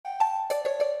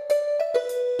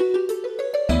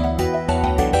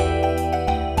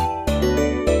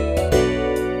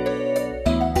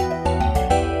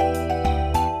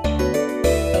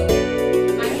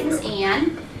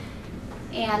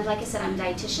like I said, I'm a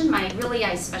dietitian.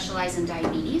 I specialize in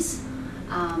diabetes.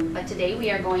 But today we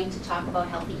are going to talk about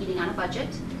healthy eating on a budget.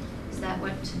 Is that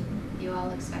what you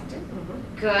all expected?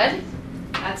 Mm-hmm. Good.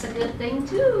 That's a good thing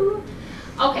too.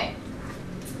 Okay.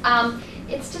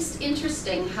 It's just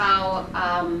interesting how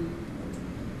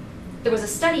there was a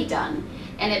study done,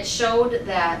 and it showed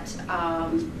that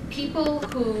people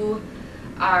who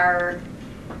have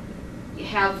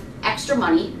extra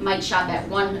money might shop at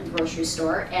one grocery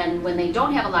store, and when they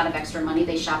don't have a lot of extra money,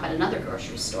 they shop at another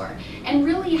grocery store. And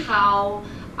really how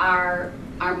our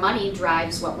money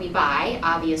drives what we buy,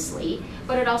 obviously,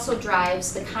 but it also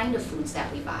drives the kind of foods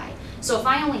that we buy. So if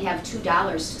I only have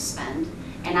 $2 to spend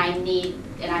and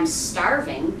I'm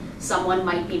starving, someone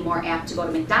might be more apt to go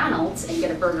to McDonald's and get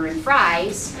a burger and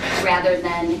fries rather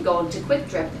than go to Quick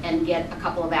Trip and get a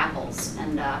couple of apples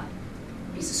and a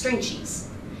piece of string cheese.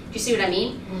 Do you see what I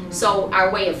mean? Mm-hmm. So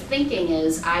our way of thinking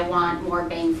is, I want more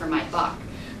bang for my buck.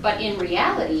 But in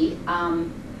reality,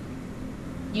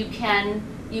 you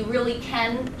really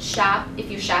can shop. If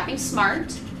you're shopping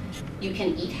smart, you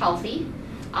can eat healthy.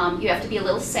 You have to be a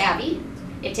little savvy.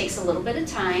 It takes a little bit of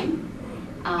time,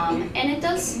 and it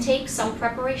does take some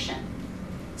preparation.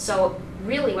 So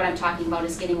really what I'm talking about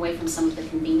is getting away from some of the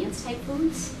convenience type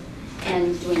foods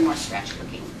and doing more scratch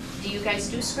cooking. Do you guys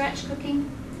do scratch cooking?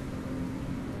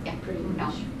 Yeah, pretty much.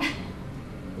 No.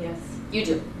 Yes. You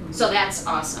do. So that's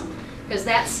awesome. Because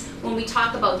that's, when we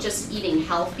talk about just eating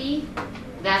healthy,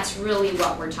 that's really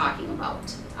what we're talking about.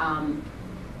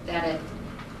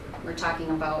 We're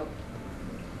talking about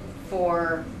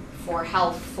for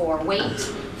health, for weight,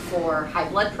 for high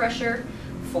blood pressure,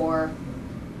 for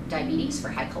diabetes, for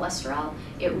high cholesterol.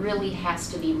 It really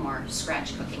has to be more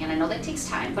scratch cooking. And I know that takes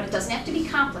time, but it doesn't have to be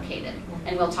complicated.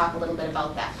 And we'll talk a little bit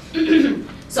about that.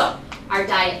 So, our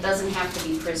diet doesn't have to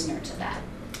be prisoner to that.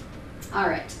 All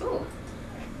right. Ooh.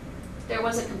 There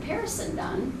was a comparison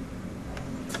done.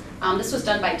 This was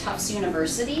done by Tufts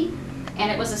University, and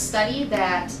it was a study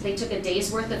that they took a day's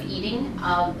worth of eating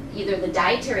of either the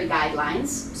dietary guidelines,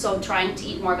 so trying to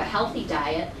eat more of a healthy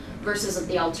diet, versus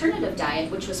the alternative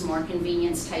diet, which was more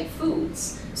convenience type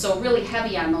foods. So really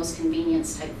heavy on those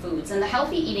convenience type foods. And the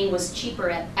healthy eating was cheaper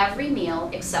at every meal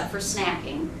except for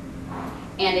snacking.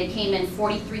 And it came in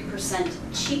 43%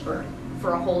 cheaper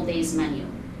for a whole day's menu.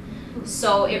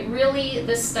 So it really,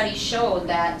 this study showed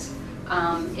that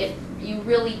you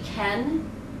really can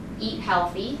eat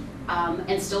healthy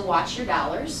and still watch your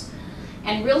dollars.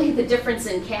 And really the difference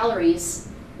in calories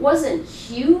wasn't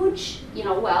huge,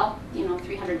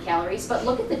 300 calories, but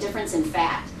look at the difference in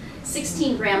fat.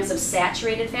 16 grams of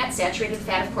saturated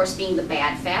fat, of course, being the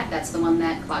bad fat, that's the one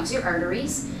that clogs your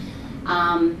arteries,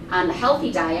 on the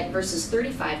healthy diet versus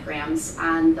 35 grams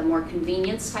on the more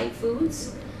convenience type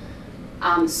foods.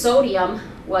 Sodium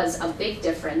was a big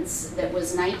difference. That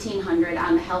was 1,900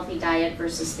 on the healthy diet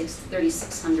versus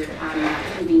 3,600 on the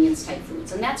convenience type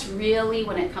foods. And that's really,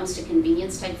 when it comes to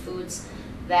convenience type foods,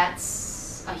 that's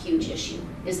a huge issue,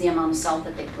 is the amount of salt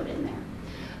that they put in there.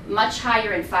 Much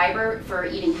higher in fiber for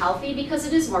eating healthy because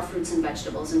it is more fruits and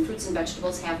vegetables, and fruits and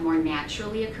vegetables have more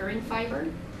naturally occurring fiber.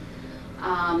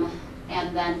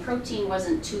 And then protein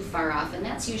wasn't too far off, and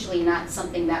that's usually not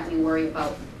something that we worry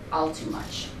about all too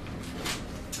much.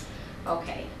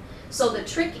 Okay, so the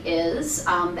trick is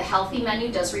the healthy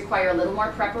menu does require a little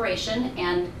more preparation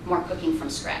and more cooking from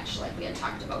scratch, like we had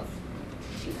talked about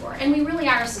before. And we really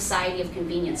are a society of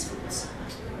convenience foods,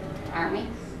 aren't we?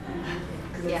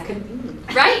 Because it's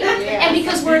convenient. Right? Yes. And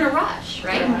because we're in a rush,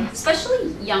 right? Yeah.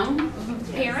 Especially young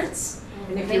Yes. parents.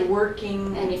 And if you're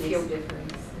working, and if it you're makes a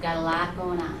difference. Got a lot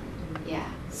going on. Yeah.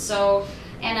 So,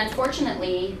 and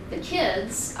unfortunately, the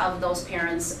kids of those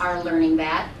parents are learning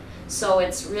that. So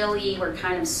it's really, we're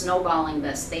kind of snowballing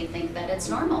this. They think that it's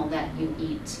normal that you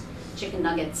eat chicken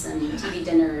nuggets and TV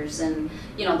dinners and,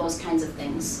 those kinds of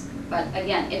things. But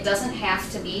again, it doesn't have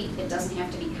to be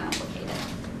complicated.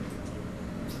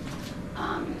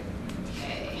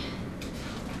 Okay.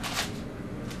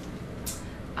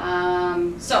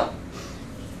 So,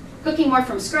 cooking more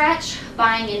from scratch,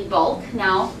 buying in bulk.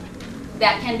 Now,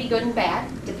 that can be good and bad,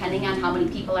 depending on how many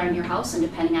people are in your house and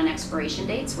depending on expiration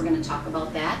dates. We're going to talk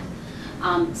about that.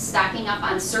 Stocking up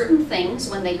on certain things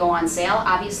when they go on sale.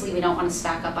 Obviously, we don't want to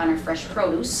stock up on our fresh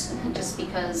produce just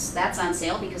because that's on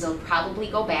sale, because it'll probably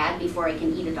go bad before I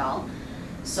can eat it all.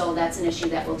 So that's an issue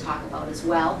that we'll talk about as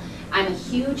well. I'm a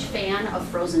huge fan of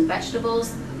frozen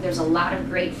vegetables. There's a lot of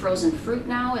great frozen fruit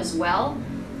now as well.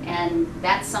 And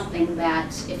that's something that,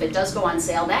 if it does go on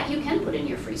sale, that you can put in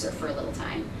your freezer for a little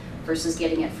time versus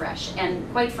getting it fresh. And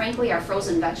quite frankly, our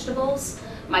frozen vegetables,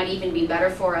 might even be better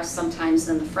for us sometimes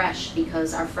than the fresh,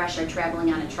 because our fresh are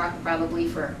traveling on a truck probably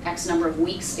for X number of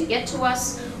weeks to get to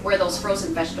us, where those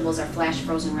frozen vegetables are flash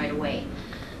frozen right away.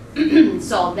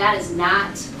 So that is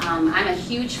not, I'm a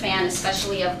huge fan,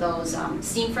 especially of those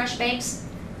steam fresh bags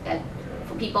that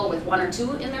for people with 1 or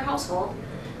 2 in their household,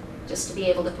 just to be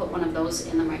able to put one of those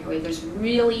in the microwave. There's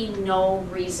really no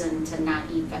reason to not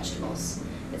eat vegetables.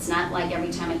 It's not like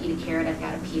every time I eat a carrot I've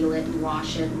got to peel it and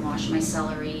wash my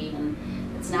celery, and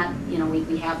it's not, you know,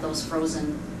 we have those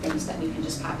frozen things that we can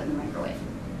just pop in the microwave.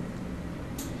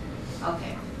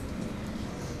 Okay.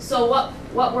 So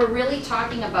what we're really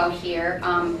talking about here,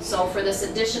 so for this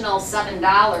additional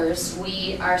 $7,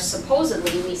 we are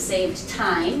supposedly, we saved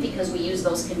time because we use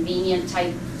those convenient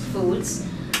type foods.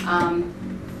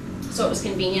 So it was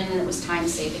convenient and it was time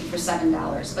saving for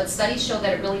 $7. But studies show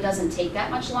that it really doesn't take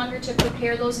that much longer to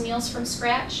prepare those meals from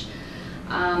scratch.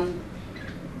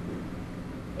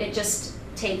 It just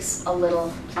takes a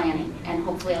little planning, and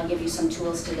hopefully I'll give you some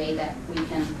tools today that we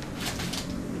can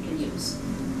use.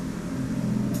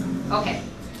 Okay.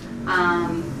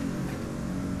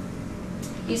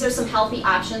 These are some healthy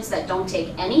options that don't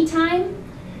take any time.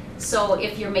 So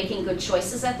if you're making good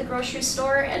choices at the grocery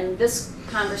store, and this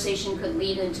conversation could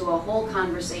lead into a whole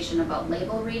conversation about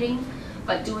label reading,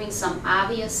 but doing some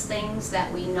obvious things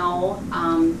that we know,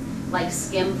 like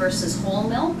skim versus whole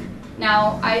milk.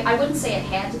 Now, I wouldn't say it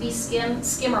had to be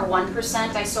skim or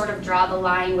 1%. I sort of draw the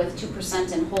line with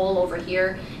 2% and whole over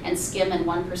here and skim and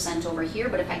 1% over here,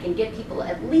 but if I can get people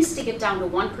at least to get down to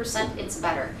 1%, it's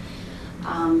better.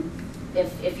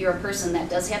 If you're a person that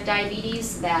does have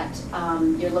diabetes, that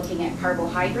you're looking at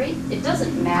carbohydrate, it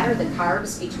doesn't matter the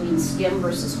carbs between skim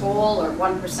versus whole or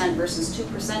 1% versus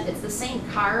 2%, it's the same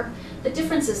carb. The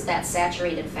difference is that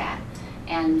saturated fat.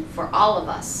 And for all of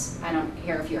us, I don't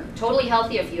care if you're totally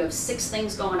healthy, if you have 6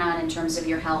 things going on in terms of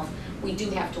your health, we do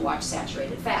have to watch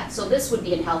saturated fat. So this would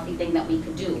be a healthy thing that we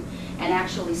could do. And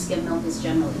actually skim milk is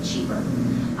generally cheaper.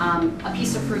 A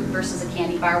piece of fruit versus a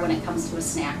candy bar when it comes to a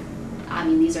snack. I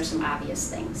mean, these are some obvious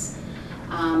things.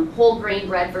 Whole grain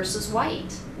bread versus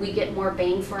white. We get more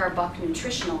bang for our buck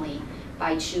nutritionally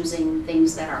by choosing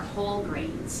things that are whole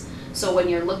grains. So when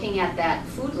you're looking at that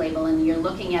food label and you're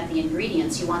looking at the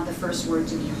ingredients, you want the first word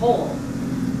to be whole.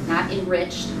 Not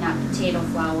enriched, not potato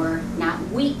flour, not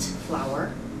wheat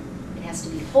flour. It has to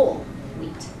be whole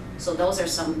wheat. So those are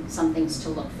some things to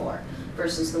look for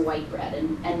versus the white bread.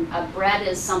 And a bread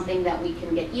is something that we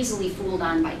can get easily fooled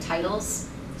on by titles.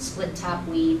 Split top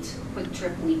wheat, quick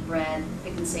trip wheat bread,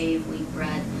 pick and save wheat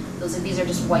bread. These are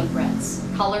just white breads.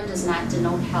 Color does not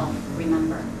denote health,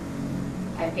 remember.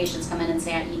 I have patients come in and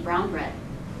say, I eat brown bread.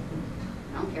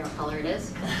 I don't care what color it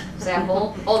is. Does that have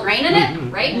whole grain in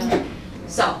it, right?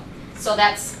 So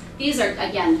these are,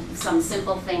 again, some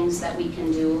simple things that we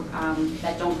can do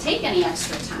that don't take any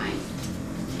extra time.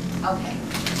 Okay,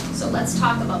 so let's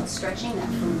talk about stretching that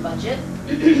food budget.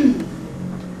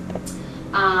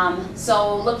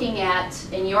 So looking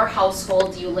at, in your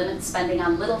household, do you limit spending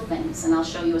on little things? And I'll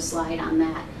show you a slide on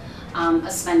that. A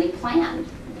spending plan.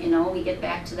 You know, we get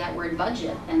back to that word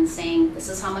budget and saying, this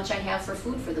is how much I have for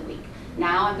food for the week.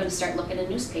 Now I'm going to start looking at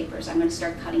newspapers. I'm going to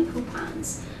start cutting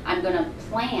coupons. I'm going to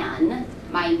plan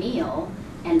my meal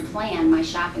and plan my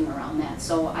shopping around that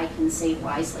so I can save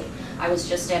wisely. I was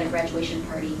just at a graduation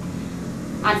party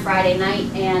on Friday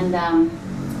night, and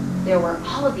there were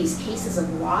all of these cases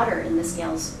of water in this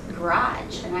gal's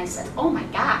garage. And I said, oh my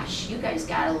gosh, you guys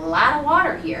got a lot of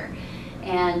water here.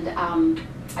 And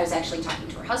I was actually talking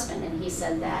to her husband, and he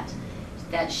said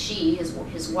that she,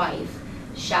 his wife,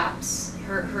 shops,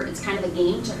 it's kind of a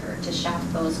game to her to shop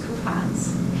those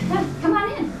coupons. Come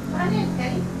on in,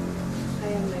 Patty. I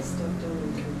have my stuff done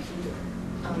on the computer.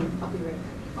 I'll be right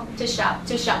back.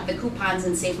 To shop the coupons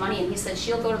and save money, and he said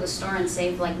she'll go to the store and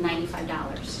save like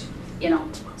 $95, you know.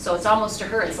 So it's almost, to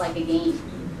her, it's like a game.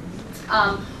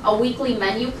 A weekly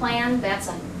menu plan, that's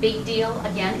a big deal.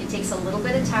 Again, it takes a little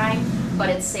bit of time, but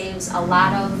it saves a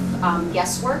lot of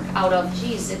guesswork out of,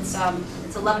 geez, it's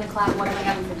 11 o'clock, what am I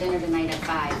having for dinner tonight at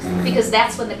 5? Because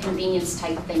that's when the convenience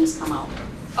type things come out.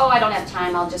 Oh, I don't have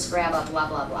time, I'll just grab a blah,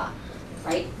 blah, blah,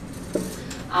 right?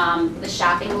 The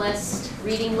shopping list,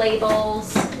 reading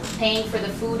labels, paying for the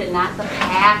food and not the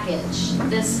package.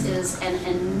 This is an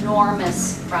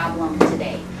enormous problem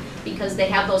today because they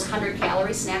have those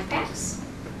 100-calorie snack packs.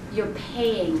 You're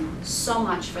paying so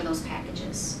much for those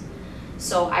packages.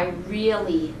 So I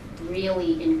really,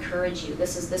 really encourage you.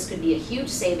 This could be a huge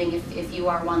saving if you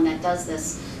are one that does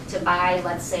this, to buy,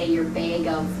 let's say, your bag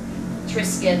of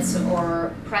Triscuits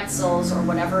or pretzels or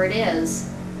whatever it is.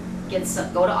 Go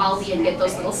to Aldi and get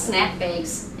those little snack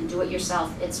bags and do it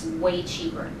yourself. It's way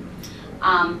cheaper.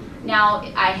 Now,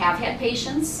 I have had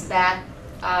patients that,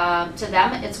 to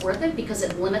them, it's worth it because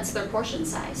it limits their portion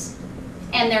size.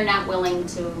 And they're not willing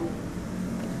to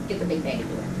get the big bag and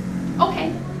do it.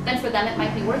 Okay, then for them it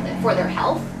might be worth it for their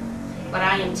health. But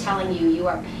I am telling you, you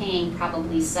are paying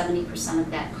probably 70%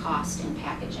 of that cost in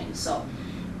packaging. So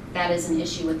that is an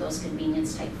issue with those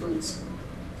convenience type foods.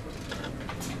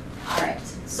 All right,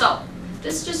 so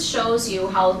this just shows you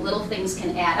how little things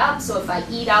can add up. So if I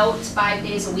eat out 5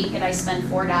 days a week and I spend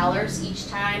 $4 each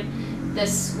time,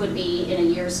 this would be in a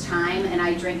year's time, and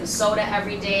I drink a soda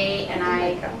every day, and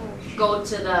I go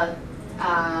to the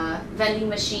vending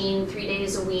machine 3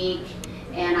 days a week,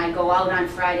 and I go out on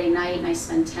Friday night and I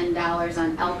spend $10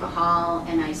 on alcohol,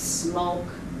 and I smoke.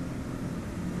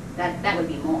 That would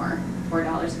be more,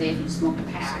 $4 a day if you smoke a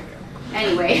pack.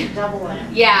 Anyway. Double it.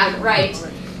 Yeah, right.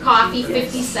 Coffee,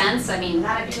 50 cents. I mean,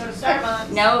 Not if you go to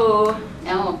Starbucks. no.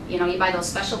 You know, you buy those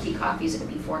specialty coffees, it could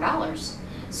be $4.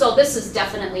 So this is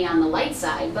definitely on the light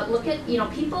side, but look at, you know,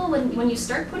 people, when you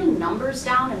start putting numbers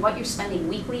down and what you're spending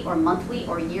weekly or monthly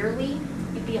or yearly,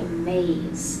 you'd be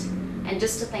amazed. And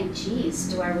just to think, geez,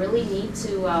 do I really need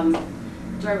to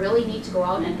go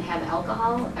out and have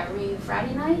alcohol every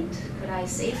Friday night? Could I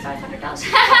save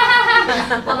 $500?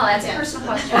 Well, no, that's a personal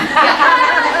question.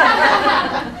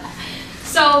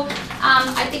 So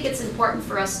I think it's important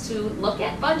for us to look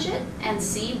at budget and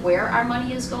see where our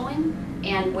money is going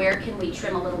and where can we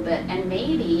trim a little bit and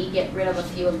maybe get rid of a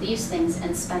few of these things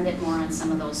and spend it more on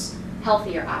some of those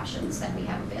healthier options that we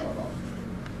have available.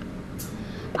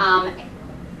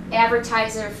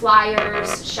 Advertiser,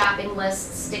 flyers, shopping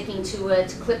lists, sticking to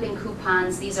it, clipping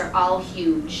coupons, these are all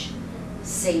huge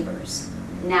savers.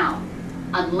 Now,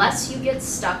 unless you get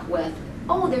stuck with,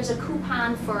 oh, there's a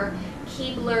coupon for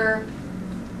Keebler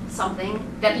something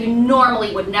that you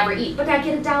normally would never eat, but I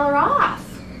get $1 off.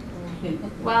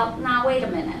 Well, now wait a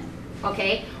minute,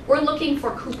 okay? We're looking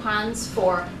for coupons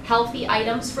for healthy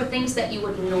items, for things that you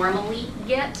would normally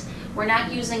get. We're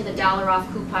not using the $1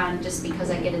 off coupon just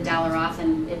because I get $1 off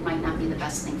and it might not be the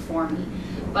best thing for me.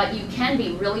 But you can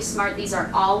be really smart. These are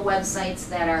all websites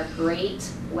that are great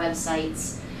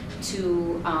websites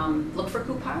to look for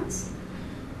coupons.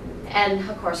 And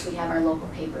of course we have our local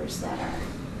papers that are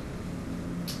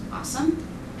awesome.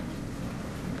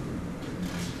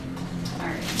 All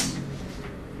right.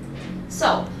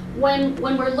 So when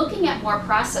we're looking at more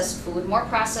processed food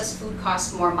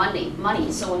costs more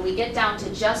money. So when we get down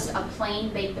to just a plain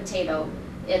baked potato,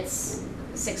 it's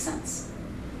 6 cents.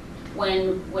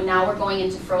 When now we're going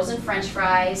into frozen French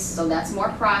fries, so that's more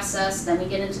processed. Then we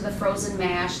get into the frozen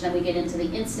mash. Then we get into the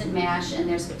instant mash, and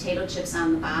there's potato chips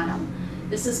on the bottom.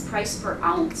 This is price per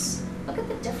ounce. Look at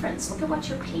the difference. Look at what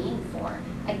you're paying for.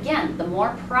 Again, the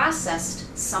more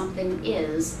processed something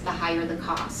is, the higher the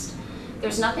cost.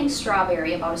 There's nothing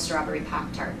strawberry about a strawberry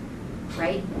Pop-Tart,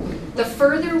 right? The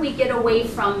further we get away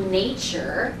from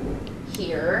nature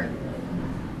here,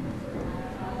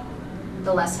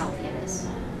 the less healthy it is.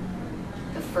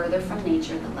 The further from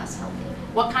nature, the less healthy.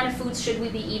 What kind of foods should we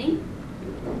be eating?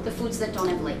 The foods that don't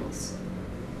have labels.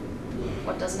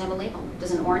 What doesn't have a label?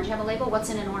 Does an orange have a label?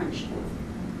 What's in an orange?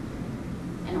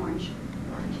 An orange.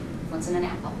 Orange. What's in an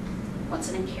apple? What's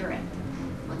in a carrot?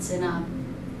 What's in a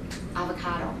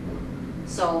avocado?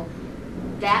 So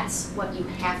that's what you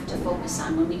have to focus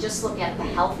on. When we just look at the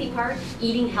healthy part,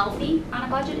 eating healthy on a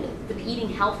budget, the eating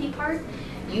healthy part,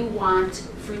 you want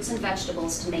fruits and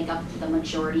vegetables to make up the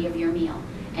majority of your meal.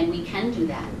 And we can do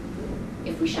that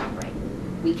if we shop right.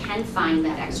 We can find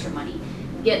that extra money.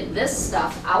 Get this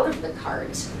stuff out of the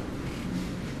cart,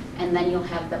 and then you'll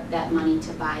have that money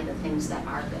to buy the things that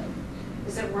are good.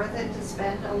 Is it worth it to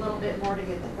spend a little bit more to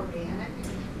get the organic?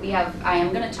 I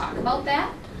am going to talk about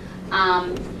that.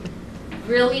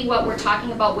 Really what we're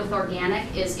talking about with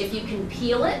organic is if you can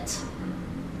peel it,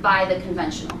 buy the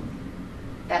conventional.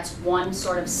 That's one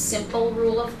sort of simple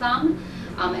rule of thumb,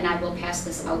 and I will pass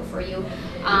this out for you.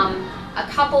 A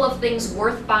couple of things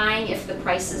worth buying if the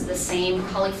price is the same: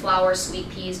 cauliflower, sweet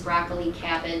peas, broccoli,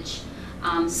 cabbage.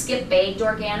 Skip bagged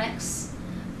organics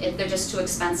if they're just too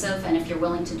expensive, and if you're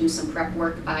willing to do some prep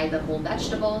work, buy the whole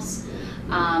vegetables.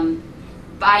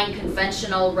 Buying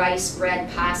conventional rice, bread,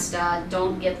 pasta,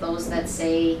 don't get those that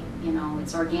say, you know,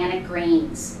 it's organic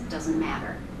grains. It doesn't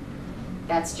matter.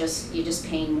 That's just, you're just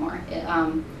paying more.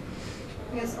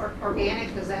 Yes,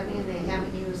 organic, does that mean they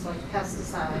haven't used like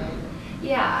pesticide?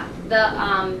 Yeah,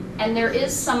 and there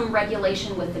is some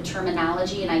regulation with the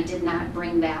terminology, and I did not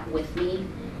bring that with me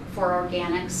for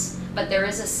organics, but there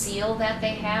is a seal that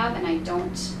they have, and I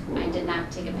did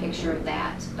not take a picture of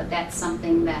that, but that's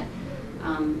something that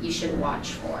you should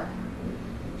watch for.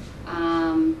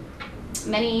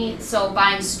 So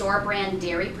buying store brand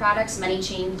dairy products, many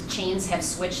chains have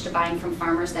switched to buying from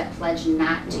farmers that pledge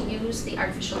not to use the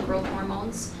artificial growth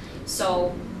hormones.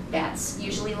 So that's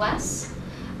usually less.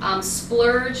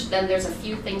 Splurge, then there's a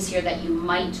few things here that you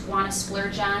might want to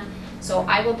splurge on. So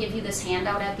I will give you this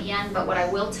handout at the end, but what I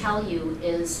will tell you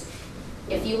is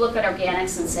if you look at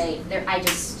organics and say,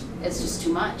 it's just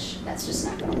too much, that's just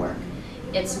not going to work.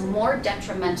 It's more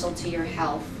detrimental to your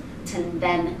health to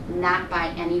then not buy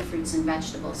any fruits and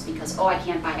vegetables because, I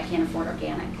can't afford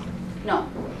organic. No,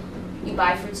 you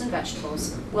buy fruits and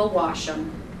vegetables, we'll wash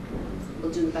them,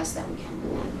 we'll do the best that we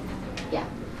can. Yeah,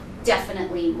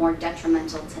 definitely more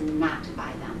detrimental to not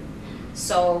buy them.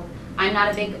 So I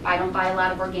don't buy a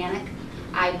lot of organic.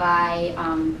 I buy,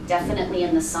 definitely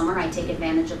in the summer, I take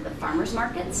advantage of the farmers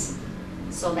markets.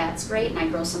 So that's great, and I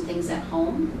grow some things at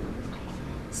home.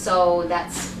 So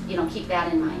that's, keep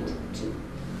that in mind too.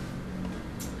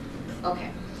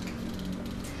 Okay.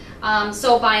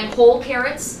 So buying whole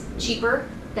carrots, cheaper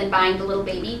than buying the little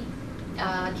baby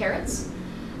carrots.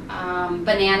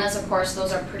 Bananas, of course,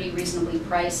 those are pretty reasonably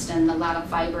priced and a lot of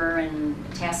fiber and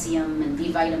potassium and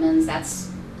B vitamins.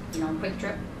 That's, quick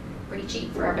trip, pretty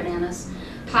cheap for our bananas.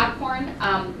 Popcorn,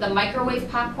 the microwave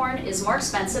popcorn is more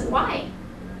expensive. Why?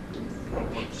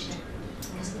 Packaging.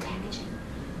 Because of the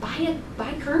packaging.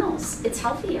 Buy kernels. It's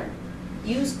healthier.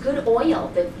 Use good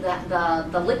oil.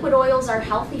 The liquid oils are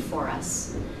healthy for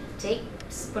us.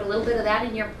 Put a little bit of that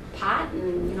in your pot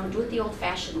and do it the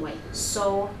old-fashioned way.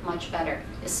 So much better.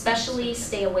 Especially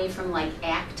stay away from like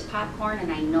Act popcorn,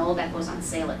 and I know that goes on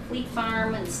sale at Fleet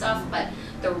Farm and stuff, but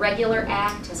the regular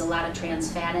Act has a lot of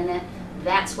trans fat in it.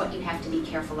 That's what you have to be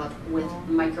careful of with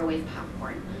microwave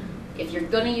popcorn. If you're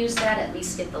going to use that, at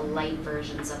least get the light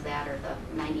versions of that, or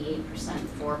the 98%,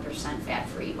 4%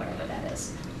 fat-free, whatever that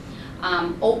is.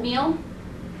 Oatmeal,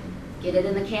 get it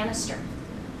in the canister.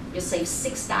 You'll save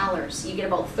 $6. You get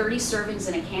about 30 servings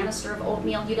in a canister of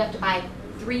oatmeal. You'd have to buy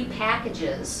 3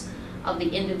 packages of the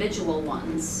individual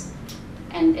ones,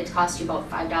 and it costs you about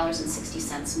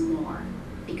 $5.60 more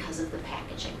because of the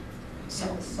packaging. So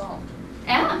And the salt.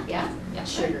 yeah,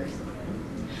 Sugar.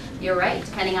 You're right,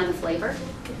 depending on the flavor,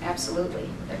 absolutely.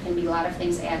 There can be a lot of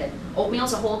things added.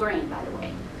 Oatmeal's a whole grain, by the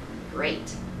way.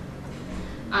 Great.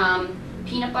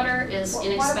 Peanut butter is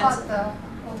inexpensive. What about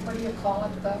what do you call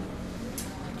it, the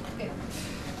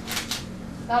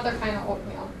other kind of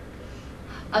oatmeal?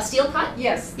 A steel cut?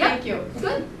 Yes, Yep. thank you.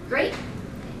 Good, great.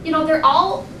 They're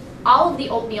all of the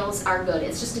oatmeals are good.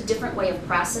 It's just a different way of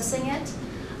processing it.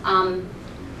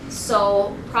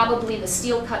 So probably the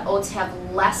steel cut oats have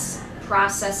less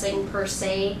processing per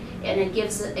se, and it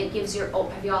gives your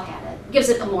oat. Have you all had it? It gives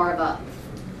it more of a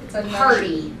It's a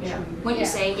hearty. Yeah. When you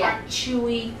say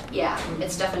chewy,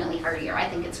 it's definitely heartier. I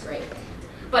think it's great.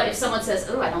 But if someone says,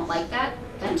 "Oh, I don't like that,"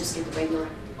 then just get the regular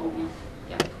oatmeal.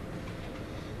 Yeah.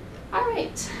 All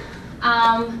right.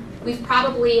 We've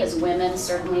probably, as women,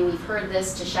 certainly we've heard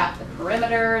this, to shop the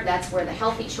perimeter. That's where the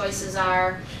healthy choices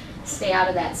are. Stay out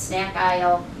of that snack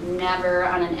aisle. Never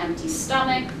on an empty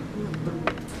stomach.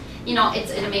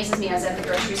 It amazes me. I was at the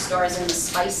grocery store, I was in the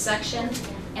spice section,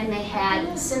 and they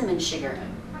had cinnamon sugar.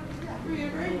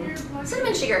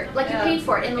 Cinnamon sugar, like you paid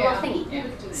for it in the little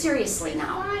thingy. Seriously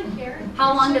now.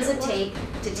 How long does it take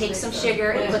to take some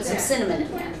sugar and put some cinnamon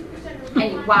in there?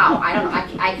 And wow, I don't know,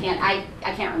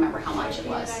 I can't remember how much it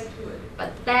was.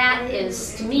 But that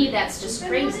is, to me, that's just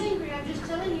crazy.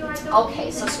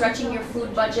 Okay, so stretching your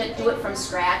food budget, do it from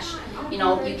scratch.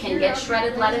 You can get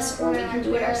shredded lettuce, or we can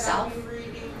do it ourselves.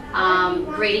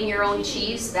 Grating your own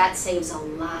cheese, that saves a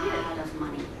lot of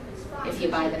money. If you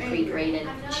buy the pre-grated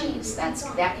cheese, that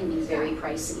can be very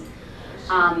pricey.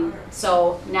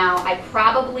 So now I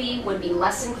probably would be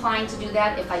less inclined to do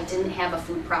that if I didn't have a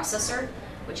food processor,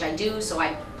 which I do. So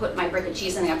I put my brick of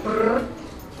cheese in there, brrr,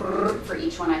 brrr, for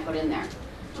each one I put in there.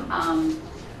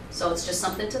 So it's just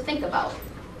something to think about.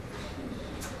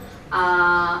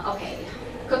 Okay,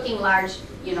 cooking large,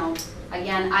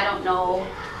 again, I don't know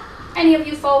any of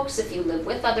you folks, if you live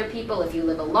with other people, if you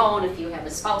live alone, if you have a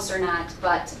spouse or not,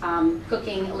 but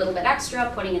cooking a little bit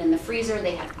extra, putting it in the freezer.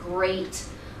 They have great,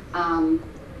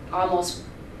 almost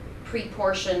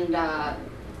pre-portioned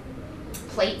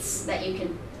plates that you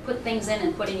can put things in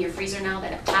and put in your freezer now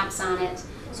that have tops on it.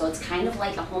 So it's kind of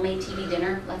like a homemade TV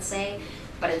dinner, let's say,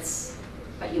 but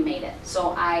you made it.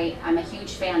 So I'm a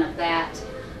huge fan of that.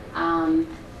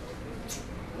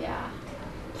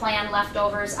 Plan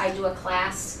leftovers. I do a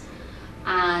class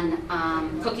on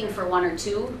cooking for 1 or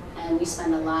 2, and we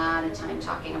spend a lot of time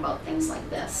talking about things like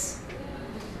this.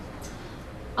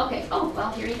 Okay,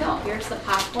 well, here you go. Here's the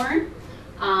popcorn.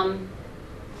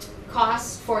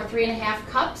 cost for 3.5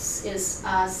 cups is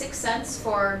 6 cents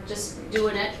for just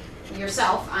doing it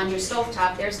yourself on your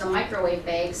stovetop. There's the microwave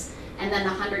bags, and then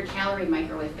the 100-calorie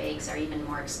microwave bags are even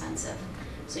more expensive.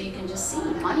 So you can just see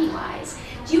money-wise.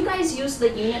 Do you guys use the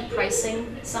unit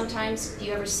pricing sometimes? Do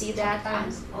you ever see that?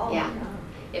 Sometimes. Yeah.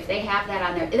 If they have that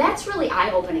on there, that's really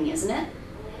eye-opening, isn't it?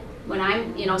 When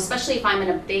I'm, especially if I'm in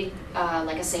a big,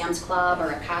 like a Sam's Club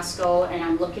or a Costco, and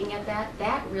I'm looking at that,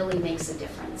 that really makes a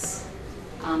difference.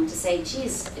 To say,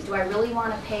 geez, do I really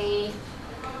want to pay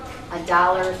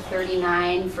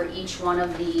 $1.39 for each one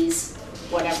of these,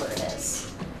 whatever it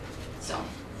is? So,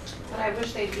 But I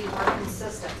wish they'd be more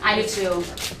consistent. I do too.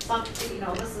 Some,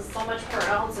 this is so much per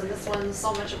ounce, and this one's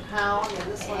so much a pound,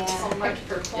 and this one's so much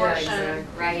per portion.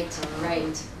 Right,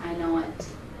 right, I know it.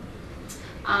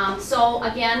 So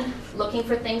again, looking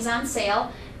for things on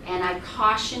sale, and I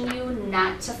caution you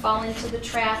not to fall into the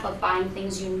trap of buying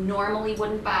things you normally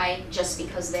wouldn't buy just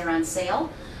because they're on sale.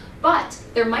 But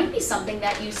there might be something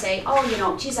that you say,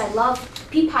 oh, geez, I love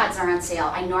pea pods are on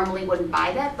sale. I normally wouldn't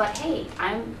buy that, but hey,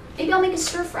 maybe I'll make a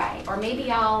stir fry, or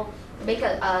maybe I'll make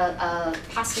a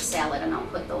pasta salad and I'll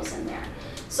put those in there.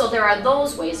 So there are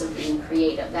those ways of being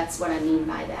creative. That's what I mean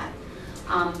by that.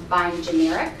 Buying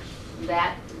generic,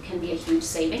 that can be a huge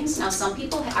savings. Now, some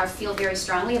people feel very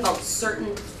strongly about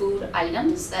certain food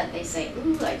items that they say,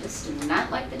 ooh, I just do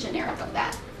not like the generic of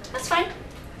that. That's fine.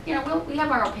 We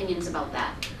have our opinions about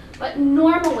that. But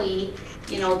normally,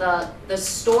 the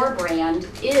store brand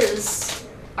is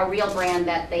a real brand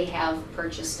that they have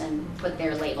purchased and put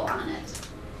their label on it.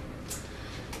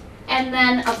 And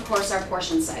then, of course, our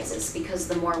portion sizes, because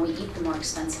the more we eat, the more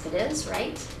expensive it is,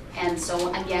 right? And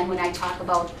so, again, when I talk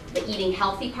about the eating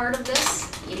healthy part of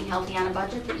this, eating healthy on a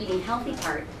budget, the eating healthy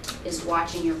part is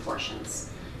watching your portions.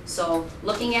 So,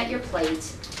 looking at your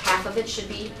plate, half of it should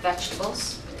be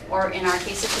vegetables, or in our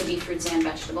case, it could be fruits and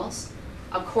vegetables.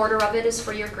 A quarter of it is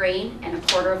for your grain, and a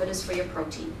quarter of it is for your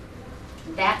protein.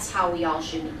 That's how we all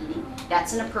should be eating.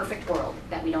 That's in a perfect world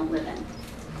that we don't live in,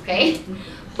 okay?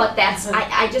 But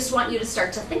I just want you to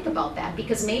start to think about that,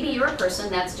 because maybe you're a person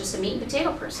that's just a meat and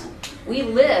potato person. We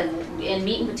live in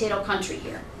meat and potato country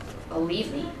here,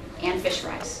 believe me, and fish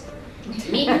fries.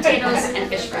 Meat, potatoes, and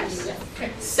fish fries.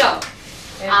 So,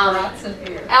 And brats and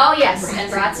beer. oh yes,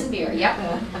 and brats and beer, yep.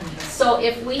 So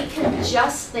if we can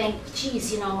just think,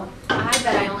 geez, I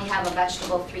bet I only have a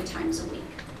vegetable 3 times a week.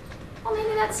 Well,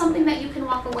 maybe that's something that you can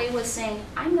walk away with saying,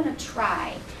 I'm going to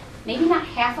try. Maybe not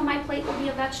half of my plate will be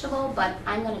a vegetable, but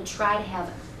I'm going to try to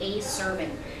have a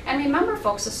serving. And remember,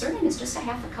 folks, a serving is just a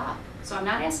half a cup. So I'm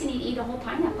not asking you to eat a whole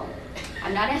pineapple.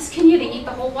 I'm not asking you to eat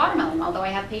the whole watermelon, although I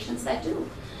have patients that do.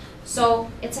 So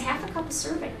it's a half a cup of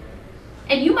serving.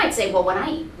 And you might say, well, when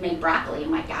I make broccoli,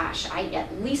 my gosh, I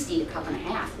at least eat a cup and a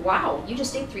half. Wow, you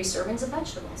just ate 3 servings of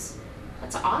vegetables.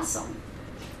 That's awesome.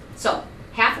 So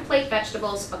half a plate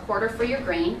vegetables, a quarter for your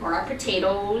grain, or our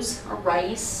potatoes, or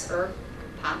rice, or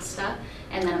pasta,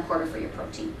 and then a quarter for your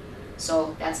protein.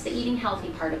 So that's the eating healthy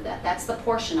part of that. That's the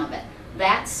portion of it.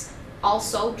 That's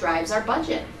also drives our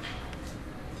budget.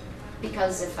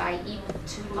 Because if I eat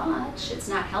too much, it's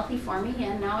not healthy for me,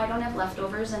 and now I don't have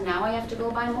leftovers, and now I have to go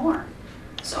buy more.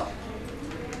 So,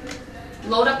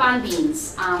 load up on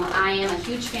beans. I am a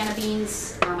huge fan of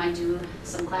beans. I do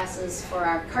some classes for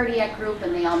our cardiac group,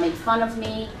 and they all make fun of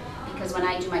me, because when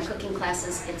I do my cooking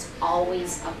classes, it's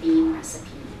always a bean recipe,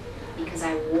 because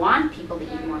I want people to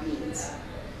eat more beans.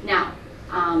 Now,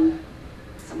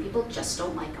 some people just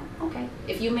don't like them, okay?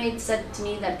 If you said to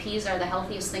me that peas are the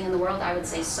healthiest thing in the world, I would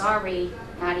say, sorry,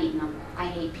 not eating them. I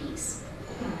hate peas.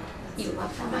 You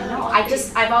love them, I know.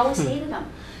 I've always hated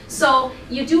them. So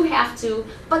you do have to,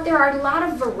 but there are a lot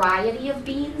of variety of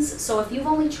beans. So if you've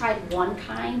only tried one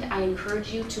kind, I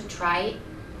encourage you to try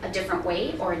a different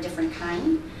way or a different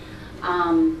kind.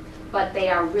 But they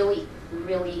are really,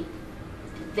 really,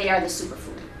 they are the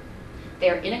superfood.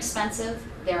 They're inexpensive.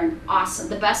 They're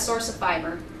the best source of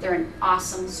fiber. They're an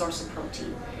awesome source of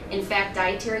protein. In fact,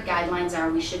 dietary guidelines are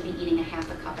we should be eating a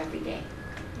half a cup every day.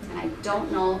 And I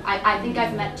don't know, I think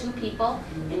I've met 2 people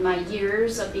in my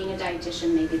years of being a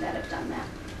dietitian maybe that have done that.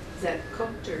 Is that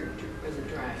cooked or is it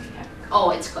dry?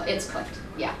 Oh, it's cooked,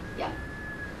 yeah.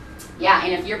 Yeah,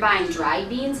 and if you're buying dried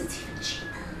beans, it's even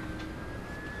cheaper.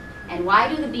 And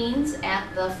why do the beans at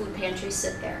the food pantry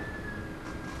sit there?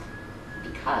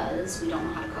 Because we don't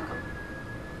know how to cook them.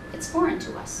 It's foreign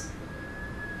to us.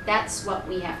 That's what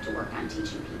we have to work on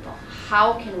teaching people.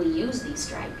 How can we use these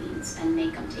dried beans and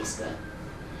make them taste good?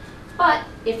 But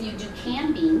if you do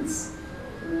canned beans,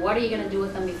 what are you going to do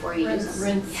with them before you use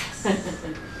them? Rinse. Yes.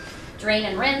 Drain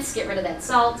and rinse, get rid of that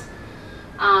salt.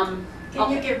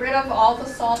 Can you get rid of all the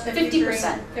salt that you drink?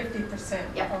 50%.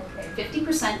 50%. Yep. Okay.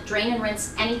 50%, drain and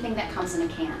rinse anything that comes in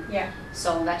a can. Yeah,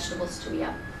 So vegetables too,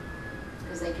 yeah,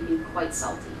 because they can be quite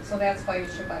salty. so that's why you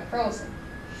should buy frozen.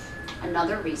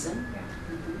 Another reason. Yeah.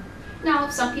 Mhm. Now,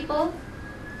 some people,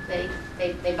 they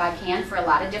buy canned for a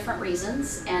lot of different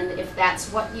reasons, and if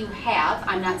that's what you have,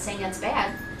 I'm not saying that's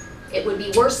bad. It would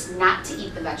be worse not to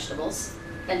eat the vegetables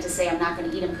than to say I'm not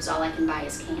gonna eat them because all I can buy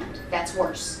is canned. That's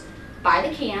worse. Buy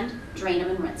the canned, drain them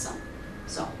and rinse them.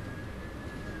 So,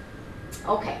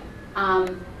 okay.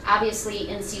 Obviously,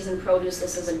 in-season produce,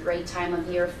 this is a great time of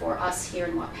year for us here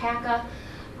in Wapaka.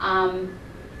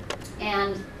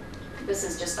 And this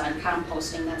is just on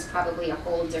composting. That's probably a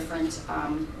whole different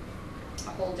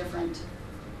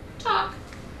talk.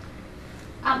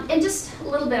 And just a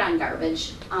little bit on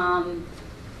garbage.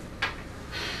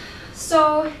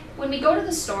 So when we go to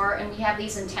the store and we have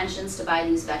these intentions to buy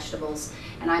these vegetables,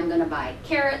 and I'm gonna buy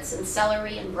carrots and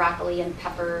celery and broccoli and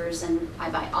peppers, and I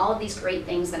buy all of these great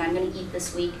things that I'm gonna eat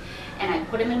this week, and I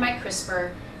put them in my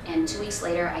crisper, and 2 weeks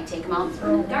later I take them out and throw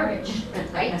them in the garbage,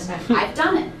 right? I've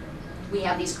done it. We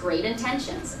have these great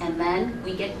intentions, and then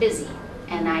we get busy,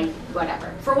 and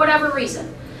whatever, for whatever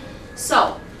reason.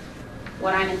 So,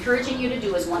 what I'm encouraging you to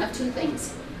do is one of two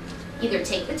things. Either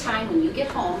take the time when you get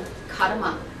home, cut them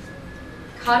up.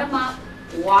 Cut them up,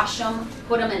 wash them,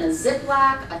 put them in a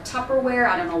Ziploc, a Tupperware,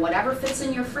 I don't know, whatever fits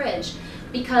in your fridge,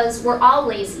 because we're all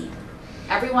lazy.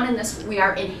 Everyone in this,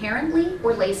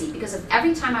 we're lazy, because if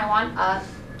every time I want a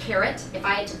carrot, if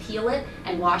I had to peel it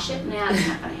and wash it, nah, that's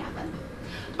not gonna happen.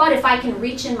 But if I can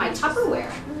reach in my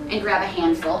Tupperware and grab a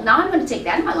handful, now I'm gonna take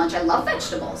that in my lunch. I love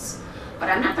vegetables, but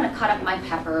I'm not gonna cut up my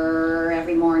pepper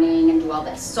every morning and do all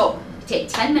this. So take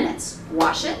 10 minutes,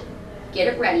 wash it, get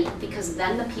it ready, because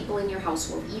then the people in your house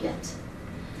will eat it.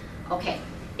 Okay,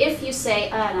 if you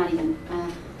say,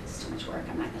 it's too much work,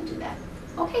 I'm not gonna do that.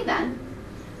 Okay then,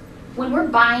 when we're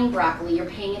buying broccoli, you're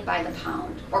paying it by the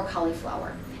pound, or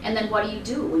cauliflower. And then what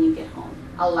do when you get home?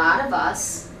 A lot of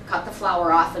us cut the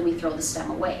flower off and we throw the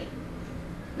stem away.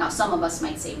 Now some of us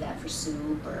might save that for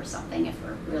soup or something if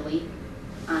we're really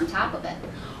on top of it.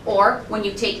 Or when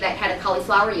you take that head of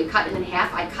cauliflower, you cut it in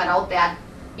half, I cut out that,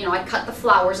 I cut the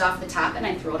flowers off the top and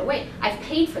I throw it away. I've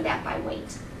paid for that by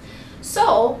weight.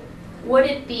 So, would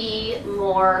it be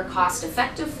more cost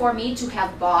effective for me to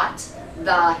have bought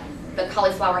the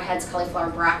cauliflower heads, cauliflower,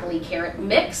 broccoli, carrot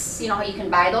mix? You know how you can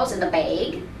buy those in the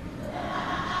bag?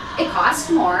 It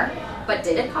cost more, but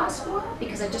did it cost more?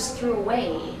 Because I just threw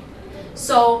away.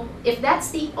 So, if that's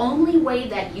the only way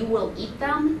that you will eat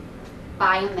them,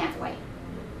 buy them that way.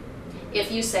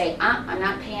 If you say, I'm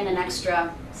not paying an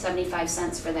extra 75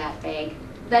 cents for that bag,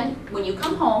 then when you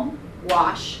come home,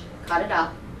 wash, cut it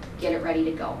up, get it ready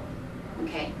to go,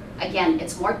 okay? Again,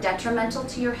 it's more detrimental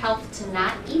to your health to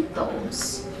not eat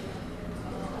those,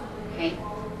 okay?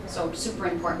 So super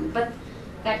important, but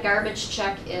that garbage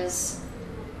check is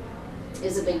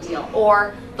a big deal.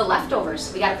 Or the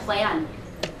leftovers, we gotta plan,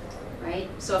 right?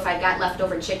 So if I got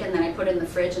leftover chicken, then I put it in the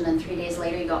fridge, and then 3 days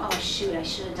later you go, oh shoot, I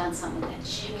should have done something with that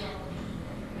chicken.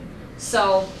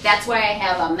 So that's why I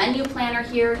have a menu planner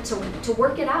here to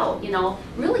work it out,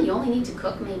 Really, you only need to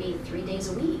cook maybe 3 days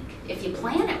a week if you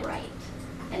plan it right.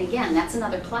 And again, that's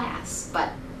another class,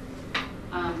 but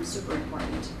super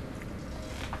important.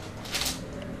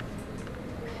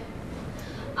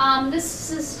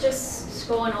 This is just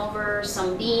going over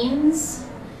some beans.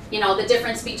 The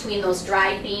difference between those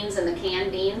dried beans and the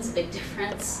canned beans, big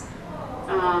difference.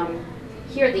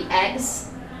 Here are the eggs,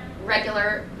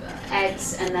 regular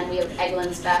eggs, and then we have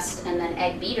Eggland's Best, and then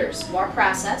egg beaters, more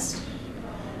processed.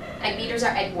 Egg beaters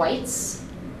are egg whites.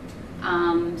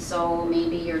 So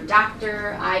maybe your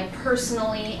doctor. I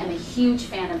personally am a huge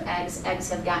fan of eggs. Eggs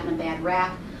have gotten a bad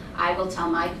rap. I will tell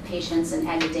my patients an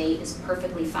egg a day is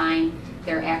perfectly fine.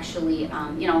 They're actually,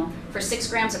 for 6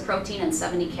 grams of protein and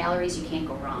 70 calories, you can't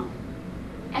go wrong.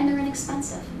 And they're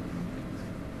inexpensive.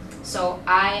 So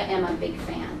I am a big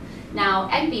fan. Now,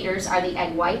 egg beaters are the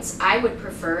egg whites. I would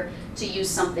prefer to use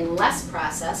something less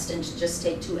processed and to just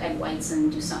take 2 egg whites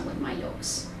and do something with my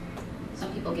yolks.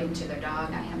 Some people give them to their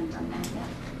dog. I haven't done that yet.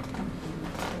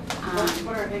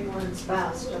 What are Eggland's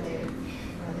Best? Are they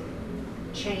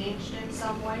changed in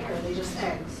some way, or are they just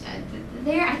eggs?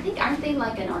 Aren't they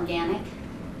like an organic?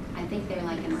 I think they're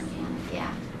like an organic,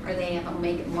 yeah. Or they have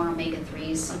more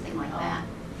omega-3s, something like that.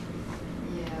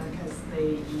 Yeah, because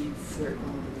they eat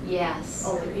certain. Yes.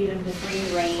 Oh, they eat them to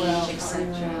Free range, Well, etc.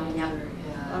 Yep.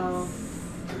 Yes.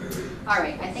 All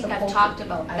right, I think I've talked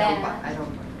about that. I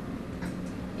don't.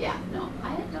 Yeah, no,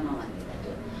 I don't know what that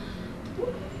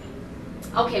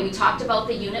do. Okay, we talked about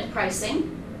the unit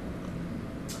pricing.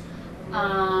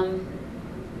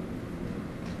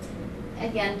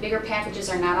 again, bigger packages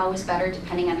are not always better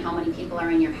depending on how many people are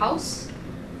in your house.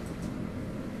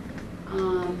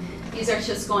 These are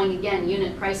just going, again,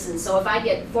 unit prices. So if I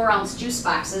get 4-ounce juice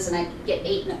boxes and I get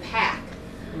 8 in a pack,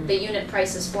 the unit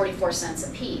price is 44 cents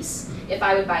a piece. If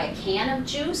I would buy a can of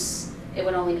juice, it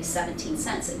would only be 17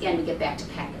 cents. Again, we get back to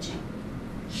packaging.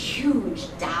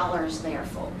 Huge dollars there,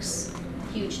 folks.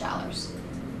 Huge dollars.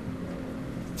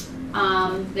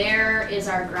 There is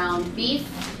our ground beef.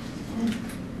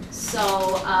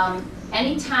 So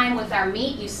anytime with our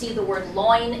meat you see the word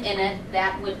loin in it,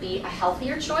 that would be a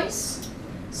healthier choice.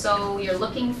 So you're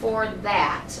looking for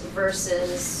that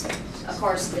versus, of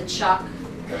course, the chuck,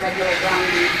 the regular ground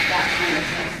beef, that kind of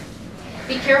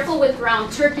thing. Be careful with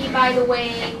ground turkey, by the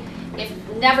way.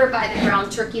 Never buy the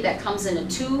ground turkey that comes in a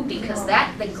tube, because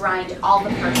they grind all the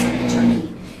parts of the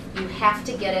turkey. You have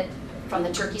to get it from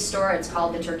the turkey store. It's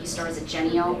called the turkey store. Is it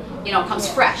Jennie-O? You know, it comes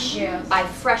fresh. Yeah. Buy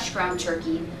fresh ground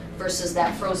turkey versus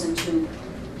that frozen tube.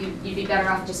 You'd be better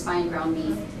off just buying ground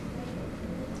beef.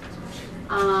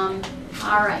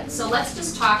 All right, so let's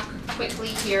just talk quickly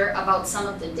here about some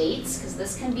of the dates, because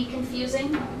this can be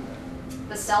confusing.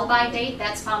 The sell-by date,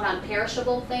 that's found on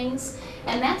perishable things,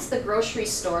 and that's the grocery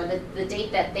store, the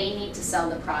date that they need to sell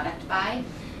the product by.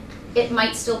 It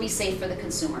might still be safe for the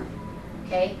consumer,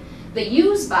 okay? The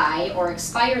use by or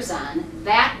expires on,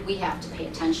 that we have to pay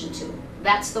attention to.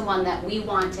 That's the one that we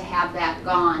want to have that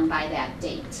gone by that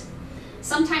date.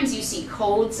 Sometimes you see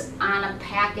codes on a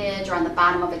package or on the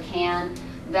bottom of a can.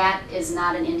 That is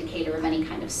not an indicator of any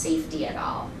kind of safety at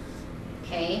all,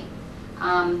 okay?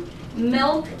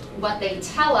 Milk, what they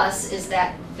tell us is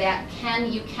that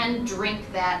you can drink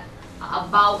that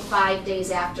about 5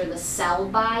 days after the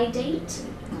sell-by date.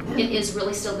 It is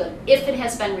really still good if it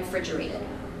has been refrigerated.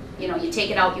 You know, you take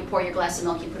it out, you pour your glass of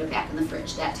milk, you put it back in the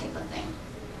fridge, that type of thing.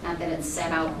 Not that it's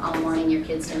sat out all morning, your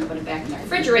kids didn't put it back in the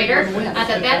refrigerator. Not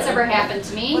that that's ever happened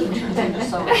to me.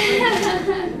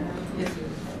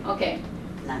 Okay.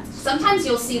 Sometimes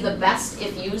you'll see the best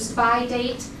if used by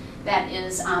date. That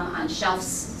is on shelf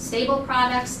stable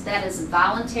products. That is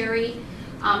voluntary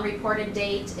reported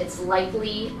date. It's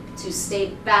likely to stay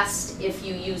best if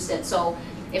you used it. So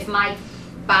if my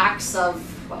box of,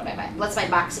 what would I buy? Let's buy a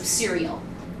box of cereal.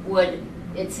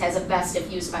 It has a best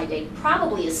if used by date.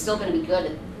 Probably is still going to be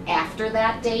good after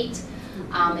that date.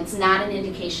 It's not an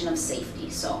indication of safety,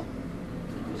 so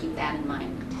keep that in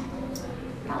mind.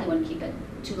 Probably wouldn't keep it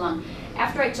too long.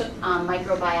 After I took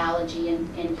microbiology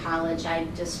in college, I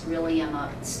just really am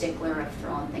a stickler of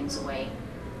throwing things away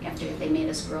after they made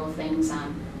us grow things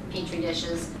on Petri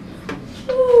dishes.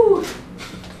 Woo.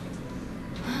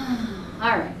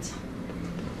 All right.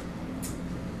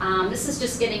 This is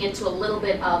just getting into a little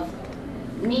bit of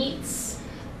meats.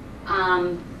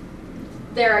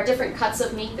 There are different cuts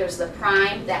of meat. There's the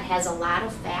prime that has a lot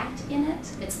of fat in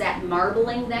it. It's that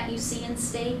marbling that you see in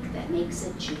steak that makes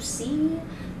it juicy.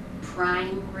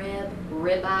 Prime rib,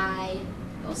 ribeye,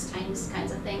 those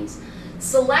kinds of things.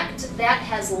 Select, that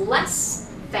has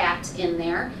less fat in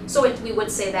there, so we would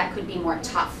say that could be more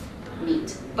tough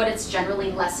meat, but it's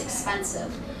generally less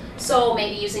expensive. So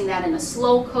maybe using that in a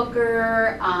slow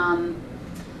cooker,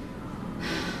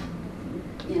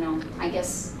 you know, I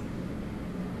guess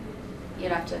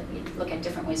you'd have to look at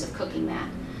different ways of cooking that.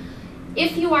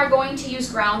 If you are going to use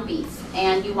ground beef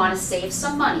and you want to save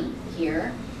some money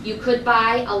here, you could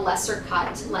buy a lesser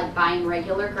cut, like buying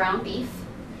regular ground beef.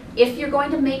 If you're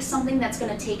going to make something that's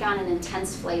going to take on an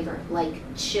intense flavor, like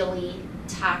chili,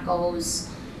 tacos,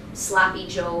 sloppy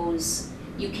joes,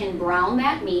 you can brown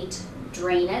that meat,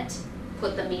 drain it,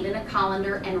 put the meat in a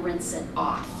colander, and rinse it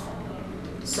off.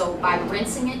 So by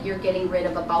rinsing it, you're getting rid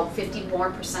of about 50% more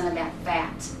of that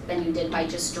fat than you did by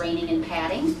just draining and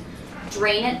patting.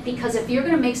 Drain it, because if you're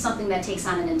going to make something that takes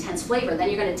on an intense flavor, then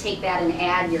you're going to take that and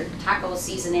add your taco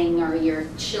seasoning or your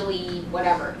chili,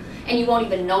 whatever, and you won't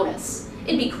even notice.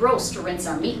 It'd be gross to rinse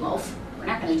our meatloaf. We're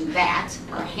not going to do that.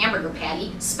 Or a hamburger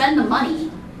patty. Spend the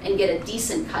money and get a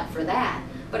decent cut for that.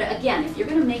 But again, if you're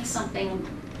going to make something,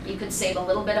 you could save a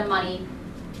little bit of money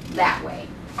that way.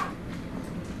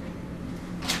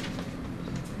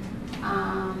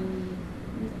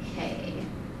 Okay.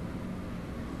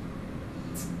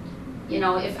 You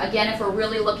know, if we're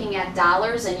really looking at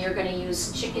dollars and you're going to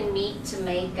use chicken meat to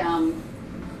make,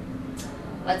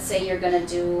 let's say you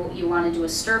want to do a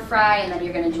stir fry, and then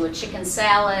you're going to do a chicken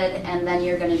salad, and then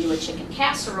you're going to do a chicken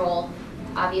casserole,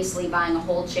 obviously buying a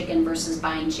whole chicken versus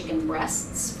buying chicken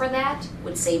breasts for that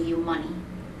would save you money.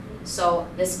 So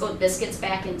this gets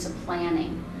back into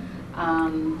planning.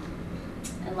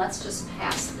 And let's just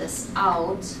pass this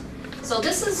out. So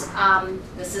this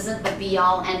isn't the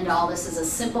be-all, end-all. This is a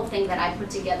simple thing that I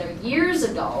put together years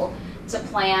ago to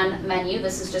plan menu.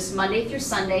 This is just Monday through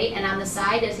Sunday, and on the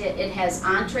side it has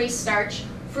entree, starch,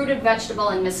 fruited vegetable,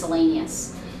 and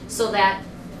miscellaneous. So that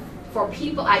for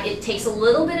people, it takes a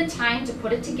little bit of time to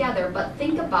put it together, but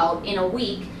think about in a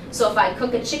week. So if I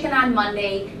cook a chicken on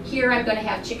Monday, here I'm going to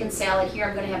have chicken salad, here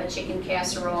I'm going to have a chicken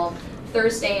casserole.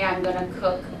 Thursday I'm going to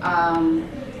cook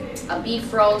a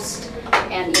beef roast,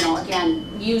 and again,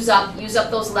 use up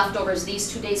those leftovers these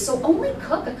 2 days. So only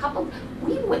cook a couple.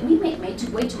 We make way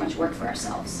too much work for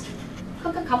ourselves.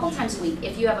 Cook a couple times a week.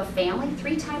 If you have a family,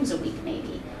 3 times a week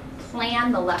maybe.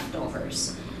 Plan the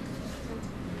leftovers.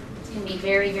 It can be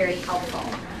very, very helpful.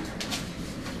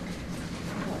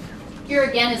 Here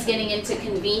again is getting into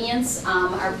convenience.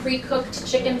 Our pre-cooked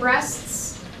chicken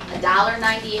breasts,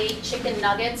 $1.98, chicken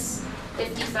nuggets,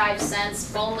 55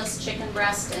 cents, boneless chicken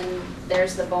breast, and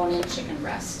there's the bone-in chicken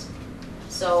breast.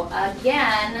 So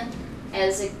again,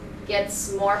 as it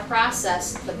gets more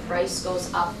processed, the price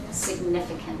goes up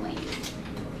significantly.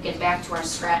 Get back to our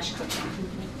scratch cooking.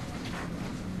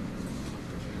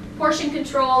 Portion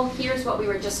control, here's what we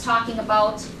were just talking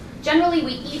about. Generally,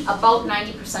 we eat about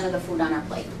 90% of the food on our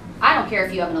plate. I don't care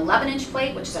if you have an 11-inch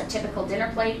plate, which is our typical dinner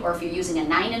plate, or if you're using a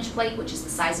 9-inch plate, which is the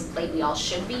size of plate we all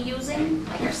should be using,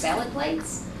 like our salad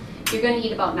plates. You're going to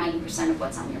eat about 90% of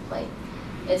what's on your plate.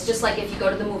 It's just like if you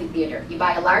go to the movie theater. You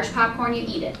buy a large popcorn, you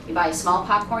eat it. You buy a small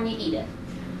popcorn, you eat it.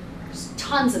 There's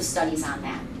tons of studies on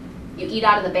that. You eat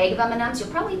out of the bag of M&Ms,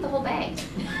 you'll probably eat the whole bag.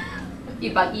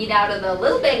 You eat out of the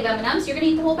little bag of M&Ms, you're going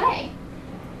to eat the whole bag.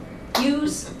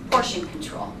 Use portion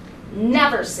control.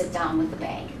 Never sit down with the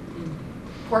bag.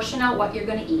 Portion out what you're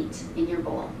going to eat in your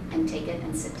bowl and take it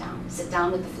and sit down. Sit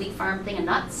down with the Fleet Farm thing of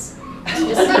nuts. And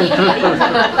just eat it.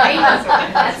 Right?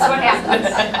 That's what happens.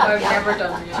 I've never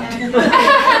done that.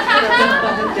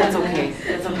 That's okay.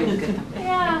 That's okay. Good.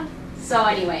 Yeah. So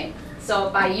anyway, so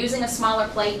by using a smaller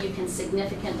plate, you can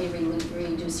significantly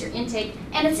reduce your intake,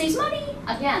 and it saves money.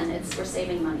 Again, we're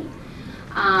saving money.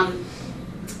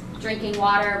 Drinking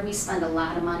water, we spend a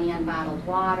lot of money on bottled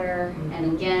water,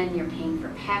 and again, you're paying for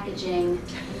packaging.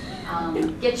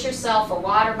 Get yourself a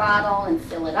water bottle and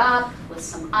fill it up with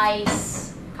some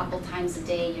ice. A couple times a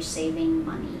day, you're saving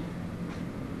money.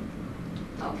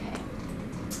 Okay,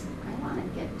 I want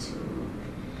to get to,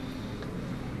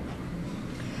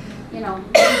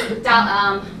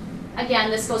 again,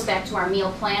 this goes back to our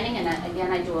meal planning, and again,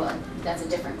 that's a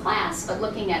different class, but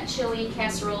looking at chili,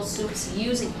 casserole, soups,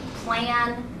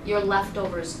 plan your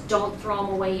leftovers. Don't throw them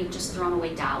away. You've just thrown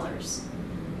away dollars.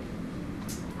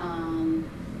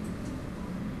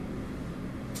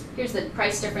 Here's the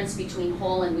price difference between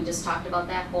whole, and we just talked about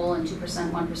that, whole and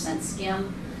 2%, 1%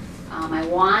 skim. I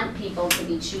want people to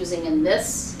be choosing in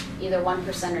this, either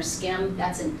 1% or skim.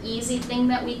 That's an easy thing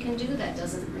that we can do that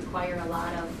doesn't require a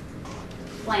lot of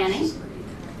planning.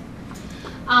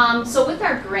 So with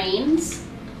our grains,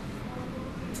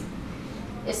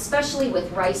 especially with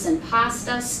rice and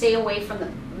pasta, stay away from the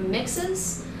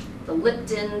mixes. The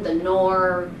Lipton, the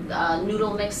Knorr,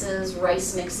 noodle mixes,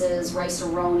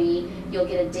 Rice-A-Roni. You'll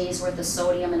get a day's worth of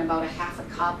sodium in about a half a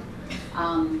cup.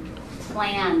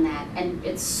 Plan that, and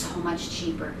it's so much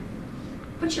cheaper.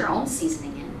 Put your own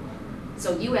seasoning in,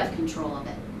 so you have control of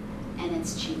it, and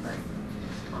it's cheaper.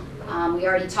 We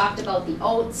already talked about the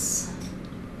oats.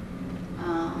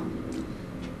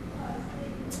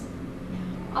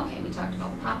 Okay, we talked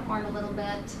about popcorn a little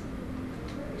bit.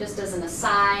 Just as an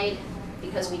aside,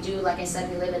 because we do, like I said,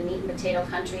 we live in meat and potato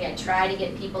country, I try to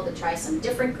get people to try some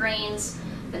different grains.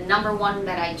 The number one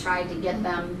that I tried to get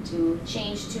them to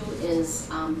change to is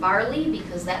barley,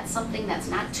 because that's something that's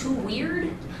not too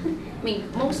weird. I mean,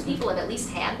 most people have at least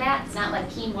had that. It's not like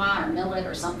quinoa or millet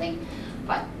or something,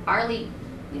 but barley,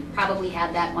 we've probably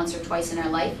had that once or twice in our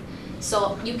life.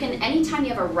 So you can, anytime you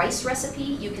have a rice recipe,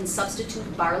 you can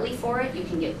substitute barley for it. You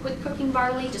can get quick cooking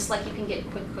barley, just like you can get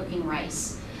quick cooking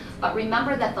rice. But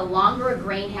remember that the longer a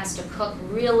grain has to cook,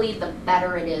 really the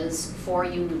better it is for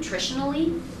you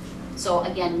nutritionally. So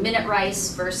again, minute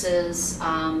rice versus,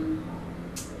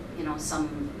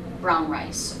 some brown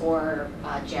rice or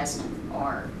jasmine,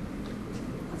 or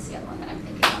what's the other one that I'm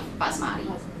thinking of? Basmati.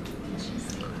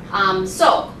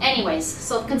 So anyways,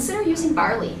 so consider using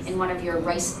barley in one of your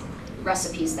rice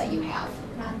recipes that you have.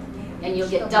 And you'll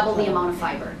get double the amount of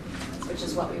fiber, which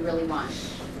is what we really want.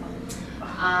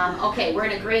 Okay, we're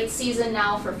in a great season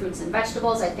now for fruits and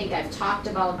vegetables. I think I've talked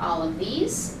about all of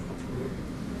these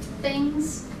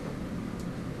things.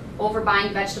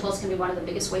 Overbuying vegetables can be one of the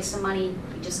biggest wastes of money.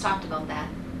 We just talked about that.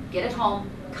 Get it home,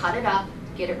 cut it up,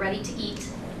 get it ready to eat,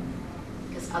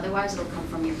 because otherwise it'll come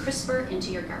from your crisper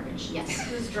into your garbage. Yes?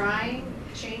 Does drying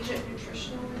change it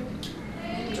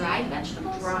nutritionally? Dried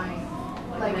vegetables? Drying.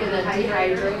 Like in a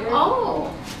dehydrator?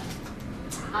 Oh.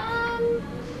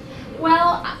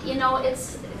 Well, you know,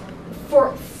 it's,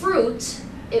 for fruit,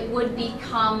 it would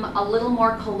become a little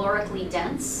more calorically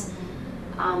dense.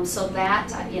 So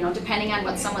that, you know, depending on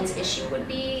what someone's issue would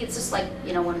be, it's just like,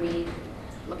 you know, when we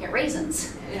look at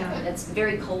raisins. Yeah. It's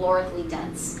very calorically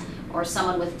dense. Or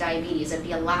someone with diabetes, it'd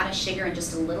be a lot of sugar and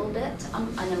just a little bit,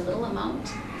 and a little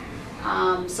amount.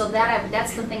 So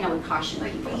that's the thing I would caution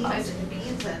Like people about.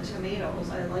 beans and tomatoes,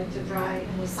 I like to dry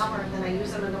in the summer, and then I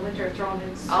use them in the winter, throw them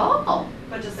in soup. Oh,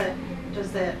 But does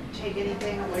that take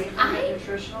anything away from it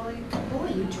nutritionally? boy,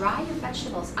 you dry your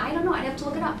vegetables. I don't know, I'd have to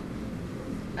look it up.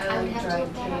 I would like have to dried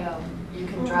look that up. kale. You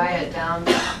can dry it down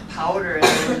to powder and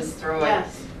then just throw it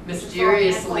Yes.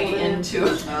 mysteriously Just throw it into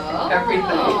Oh, everything.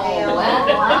 well,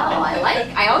 wow,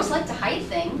 I always like to hide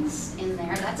things in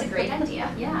there. That's a great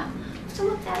idea, yeah. Have to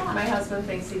look that up. My husband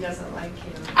thinks he doesn't like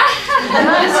kale.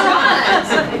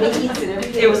 That's He eats it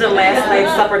every day. It was a last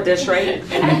night's supper dish, right?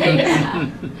 Yeah.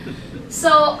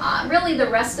 So really the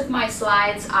rest of my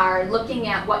slides are looking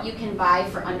at what you can buy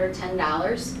for under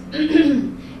 $10.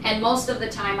 And most of the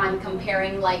time I'm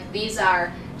comparing, like, these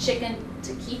are chicken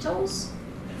taquitos.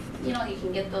 You know, you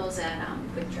can get those at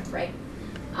Quick Trip, right?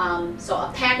 So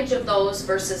a package of those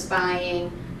versus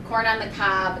buying corn on the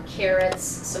cob, carrots,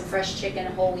 some fresh chicken,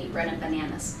 whole wheat bread, and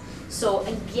bananas. So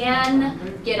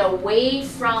again, get away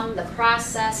from the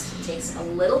processed. It takes a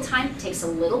little time, takes a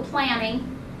little planning.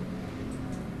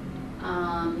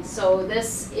 So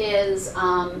this is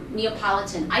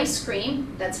Neapolitan ice cream.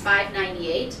 That's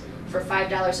 $5.98 for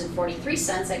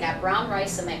 $5.43. I got brown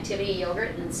rice, some activity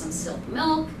yogurt, and some silk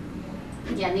milk.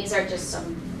 Again, these are just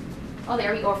some, oh,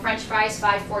 there we go, French fries,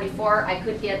 $5.44. I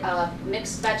could get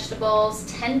mixed vegetables,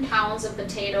 10 pounds of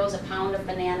potatoes, a pound of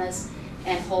bananas,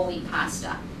 and whole wheat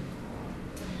pasta.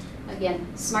 Again,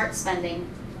 smart spending,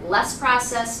 less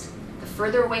processed. The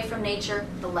further away from nature,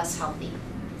 the less healthy.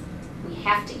 We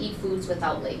have to eat foods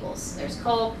without labels. There's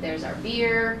Coke, there's our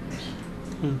beer,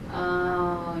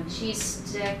 cheese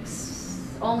sticks.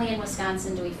 Only in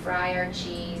Wisconsin do we fry our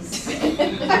cheese. It's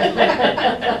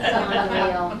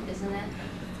unreal, isn't it?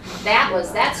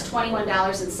 That's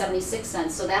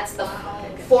 $21.76. So that's the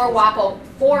four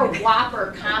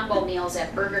Whopper combo meals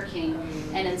at Burger King,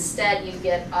 and instead you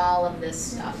get all of this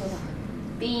stuff: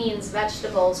 beans,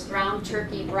 vegetables, ground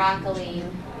turkey, broccoli,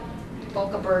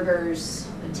 Boca burgers,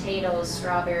 potatoes,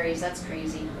 strawberries. That's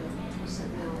crazy.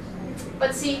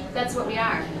 But see, that's what we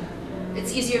are.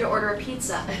 It's easier to order a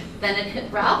pizza than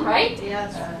it, well, right?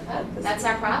 Yes. That's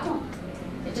our problem.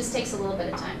 It just takes a little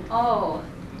bit of time. Oh,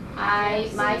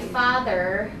 my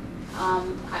father,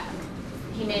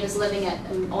 he made his living at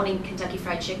owning Kentucky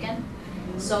Fried Chicken.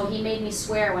 So he made me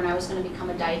swear when I was going to become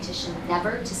a dietitian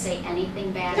never to say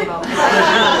anything bad about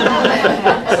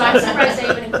Kentucky. So I'm surprised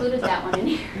I even included that one in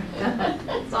here.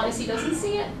 As long as he doesn't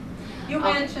see it. You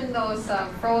mentioned those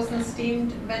frozen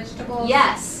steamed vegetables.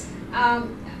 Yes.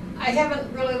 I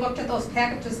haven't really looked at those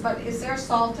packages, but is there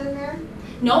salt in there?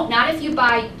 Nope, not if you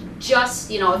buy just,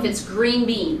 if it's green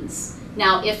beans.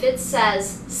 Now, if it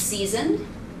says seasoned,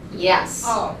 yes.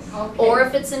 Oh, okay. Or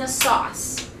if it's in a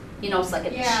sauce, it's like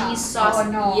a cheese sauce,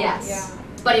 oh, no. yes. Yeah.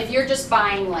 But if you're just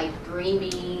buying like green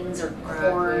beans or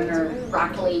corn or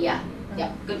broccoli, yeah,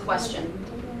 good question.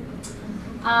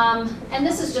 And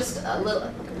this is just a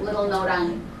little note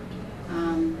on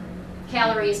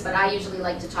calories, but I usually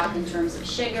like to talk in terms of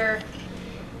sugar.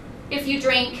 If you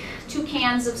drink 2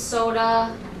 cans of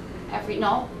soda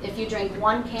if you drink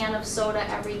 1 can of soda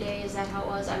every day, is that how it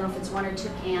was? I don't know if it's 1 or 2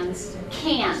 cans.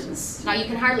 Cans. Now you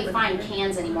can hardly find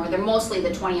cans anymore. They're mostly the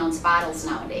 20-ounce bottles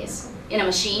nowadays. In a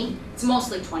machine, it's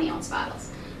mostly 20-ounce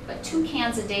bottles. But 2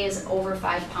 cans a day is over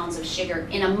 5 pounds of sugar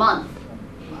in a month.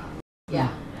 Yeah.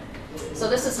 So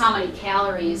this is how many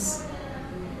calories.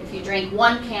 If you drink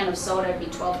 1 can of soda, it'd be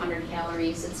 1,200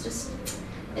 calories. It's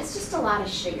just a lot of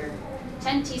sugar.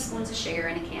 10 teaspoons of sugar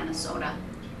in a can of soda.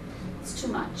 It's too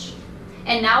much.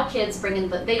 And now kids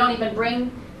they don't even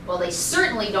bring, well, they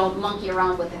certainly don't monkey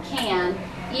around with a can.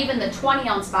 Even the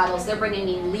 20-ounce bottles, they're bringing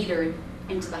a liter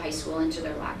into the high school, into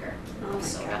their locker of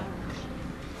soda.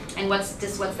 And what's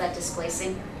that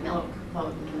displacing? Milk.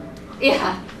 Mountain Dew.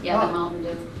 Yeah, the Mountain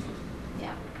Dew.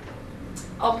 Yeah.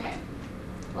 Okay.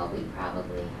 Well,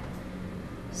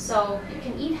 so you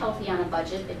can eat healthy on a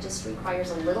budget. It just requires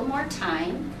a little more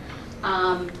time.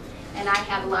 And I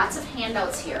have lots of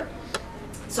handouts here.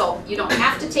 So you don't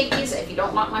have to take these. If you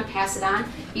don't want one, pass it on.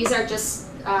 These are just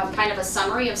kind of a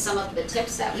summary of some of the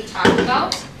tips that we talked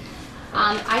about.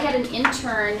 I had an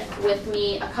intern with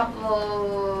me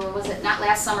not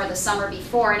last summer, the summer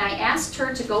before, and I asked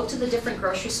her to go to the different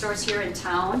grocery stores here in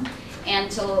town and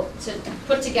to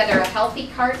put together a healthy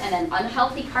cart and an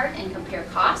unhealthy cart and compare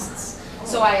costs.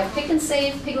 So I have Pick and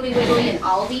Save, Piggly Wiggly, and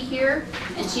Aldi here,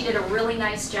 and she did a really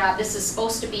nice job. This is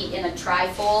supposed to be in a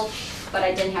tri-fold, but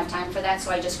I didn't have time for that, so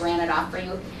I just ran it off for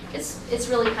you. It's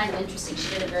really kind of interesting.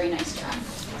 She did a very nice job.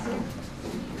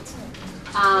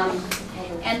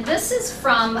 And this is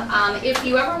from, if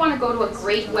you ever want to go to a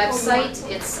great website,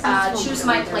 it's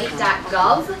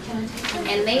choosemyplate.gov,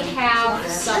 and they have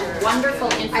some wonderful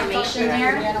information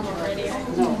there.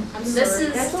 This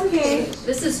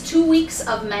is 2 weeks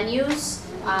of menus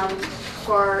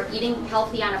for eating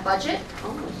healthy on a budget.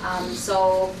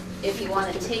 So if you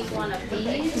want to take one of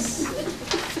these.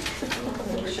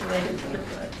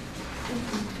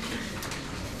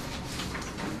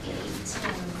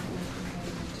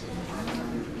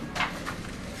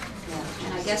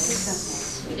 And I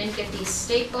guess we didn't get these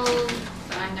stapled,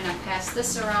 but I'm going to pass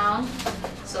this around.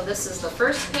 So this is the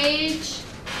first page.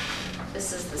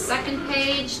 This is the second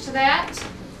page to that.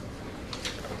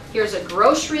 Here's a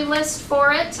grocery list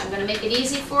for it. I'm going to make it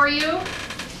easy for you.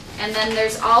 And then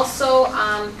there's also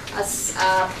a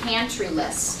pantry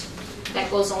list that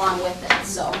goes along with it.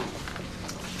 So,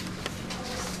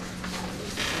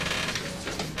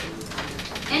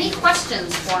 any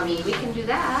questions for me? We can do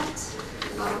that.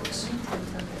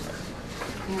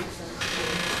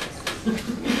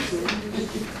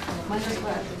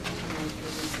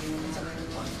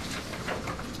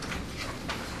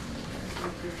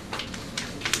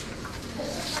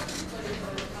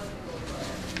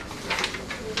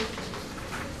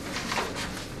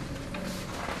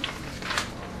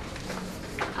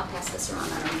 I'll pass this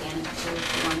around on organic too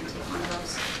if you want to take one of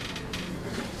those.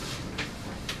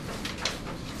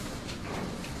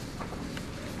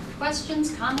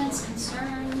 Questions, comments,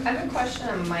 concerns? I have a question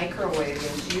on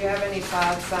microwaving. Do you have any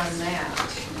thoughts on that?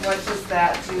 What does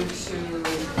that do to?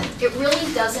 It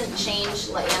really doesn't change,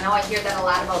 like, I know I hear that a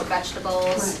lot about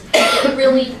vegetables. It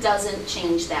really doesn't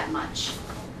change that much.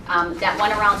 That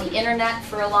went around the internet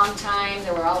for a long time.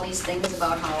 There were all these things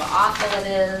about how awful it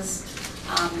is.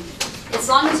 As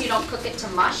long as you don't cook it to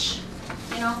mush,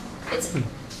 you know, it's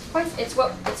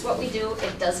what we do.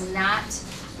 It does not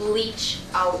leach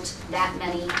out that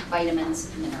many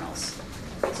vitamins and minerals.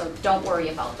 So don't worry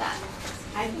about that.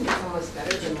 I think it's almost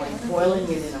better than like boiling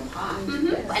it in a pot.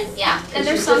 And yeah, and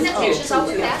there's some that leaches out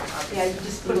with that. Yeah, you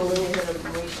just put a little bit of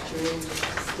moisture in the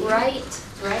steam. Right.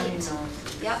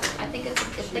 Yep, I think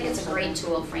it's a great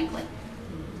tool, frankly.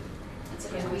 It's a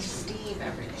good And we one. steam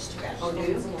everything. Oh, do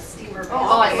you? Little steamer.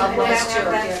 Oh, I love those That's too.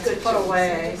 That's good. Put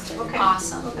away. Okay.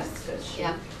 Awesome. That's good.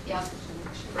 Yep,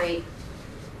 great.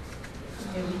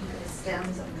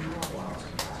 Stems of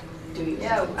Do you?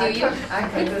 Yeah, Do you? I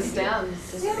cook the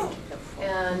stems.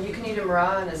 And you can eat them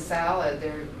raw in a salad.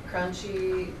 They're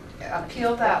crunchy.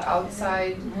 Peel that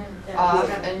outside off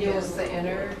and use the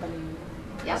inner.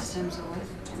 Yep,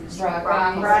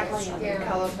 Broccoli,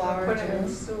 cauliflower Put it in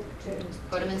too. soup too.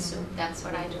 put them in soup. That's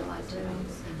what I do a lot too.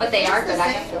 But they are good. I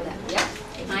have feel that. Yep,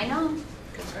 I know.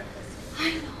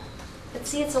 I know. But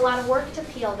see, it's a lot of work to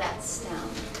peel that stem,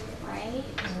 right?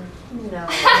 No.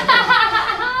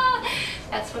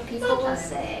 That's what people will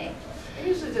say. I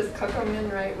usually just cook them in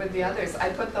right with the others. I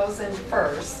put those in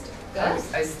first. Good.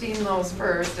 I steam those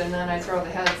first and then I throw the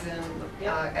heads in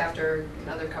after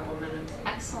another couple minutes.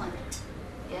 Excellent.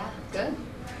 Yeah, good.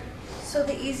 So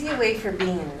the easy way for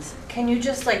beans, can you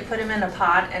just like put them in a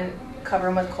pot and cover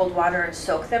them with cold water and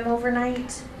soak them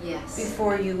overnight Yes.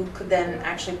 before you could then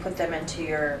actually put them into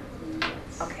your,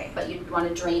 okay, But you'd want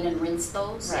to drain and rinse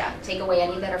those. Yeah. Right. Take away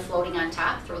any that are floating on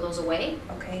top, throw those away,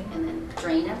 okay. and then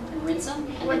drain them and rinse them.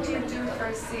 And What then do you do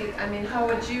for seed? I mean, how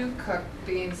would you cook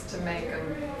beans to make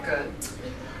them good?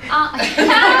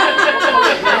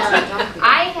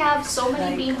 I have so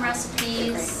many bean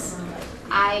recipes.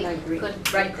 I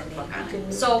could write a book on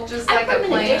it. So Just I like put a them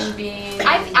in plain dish. bean?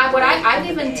 I've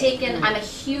even taken, I'm a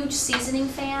huge seasoning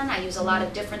fan. I use a lot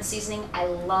of different seasoning. I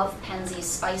love Penzeys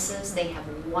spices. They have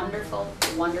wonderful,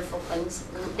 wonderful things.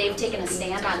 They've taken a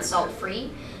stand on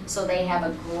salt-free, so they have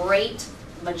a great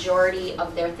majority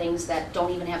of their things that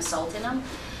don't even have salt in them.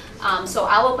 So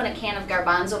I'll open a can of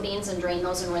garbanzo beans and drain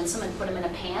those and rinse them and put them in a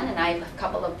pan, and I have a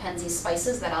couple of Penzeys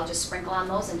spices that I'll just sprinkle on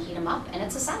those and heat them up, and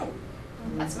it's a side.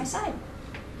 That's my side.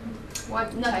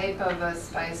 What type of a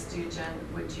spice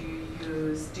would you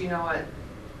use? Do you know what?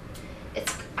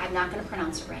 I'm not gonna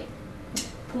pronounce it right.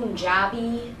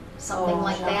 Punjabi, something Oh,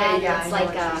 like okay, that. yeah, I It's know like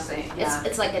what you're saying, yeah.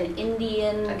 it's like an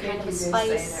Indian I kind think of a you did say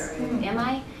spice. that right. Am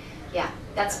I? Yeah,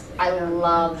 I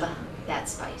love that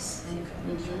spice.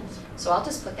 So I'll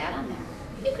just put that on there.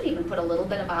 You could even put a little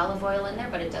bit of olive oil in there,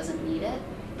 but it doesn't need it.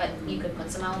 but you could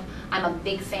put some olive. I'm a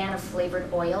big fan of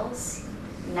flavored oils.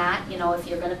 Not, you know, if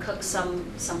you're gonna cook some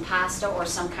pasta or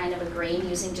some kind of a grain,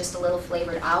 using just a little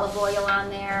flavored olive oil on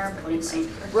there,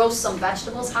 roast some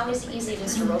vegetables. How easy it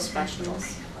is to roast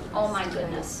vegetables. Oh my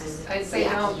goodness. I say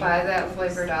don't buy that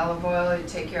flavored olive oil. You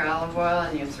take your olive oil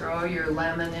and you throw your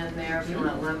lemon in there if you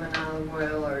want lemon olive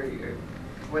oil or your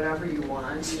whatever you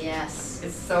want. Yes.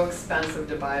 It's so expensive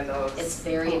to buy those. It's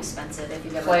very expensive if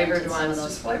you've ever flavored rented some of ones. those.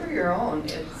 Just flavor your own.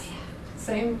 It's Oh, yeah.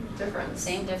 same difference.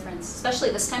 Same difference, especially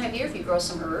this time of year if you grow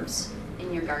some herbs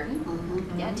in your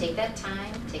garden. Yeah, take that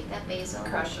thyme, take that basil.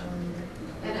 Crush them.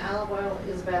 And olive oil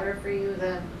is better for you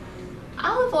than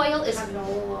Olive oil is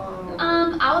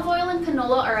canola. olive oil and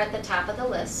canola are at the top of the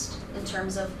list in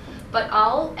terms of, but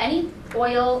any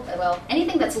oil, well,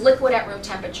 anything that's liquid at room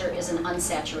temperature is an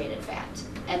unsaturated fat,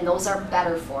 and those are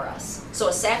better for us. So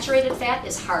a saturated fat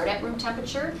is hard at room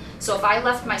temperature, so if I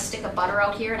left my stick of butter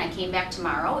out here and I came back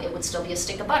tomorrow, it would still be a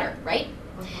stick of butter, right?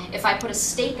 If I put a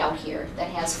steak out here that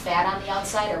has fat on the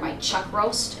outside, or my chuck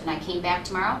roast, and I came back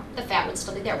tomorrow, the fat would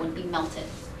still be there, it wouldn't be melted.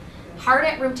 Hard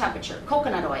at room temperature,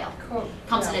 coconut oil,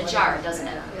 comes in a jar, doesn't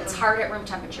it? It's hard at room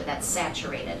temperature, that's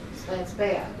saturated. That's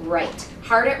bad. Right.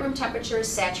 Hard at room temperature is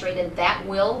saturated, that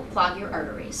will clog your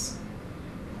arteries.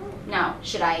 Now,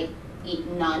 should I eat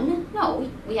none? No,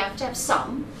 we have to have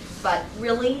some, but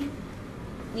really,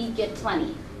 we get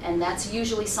plenty. And that's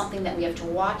usually something that we have to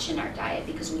watch in our diet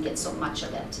because we get so much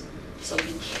of it. So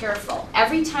be careful.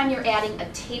 Every time you're adding a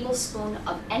tablespoon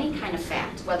of any kind of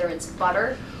fat, whether it's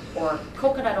butter or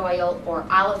coconut oil or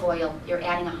olive oil, you're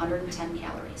adding 110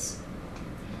 calories.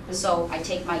 So I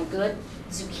take my good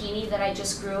zucchini that I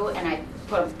just grew and I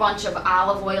put a bunch of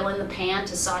olive oil in the pan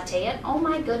to saute it. Oh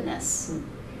my goodness.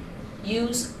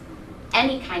 Use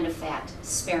any kind of fat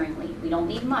sparingly. We don't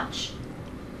need much.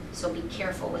 So be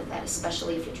careful with that,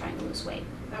 especially if you're trying to lose weight.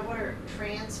 Now what are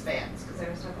trans fats? Because I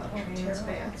was talking about trans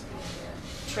fats.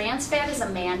 Trans fat is a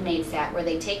man-made fat where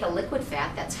they take a liquid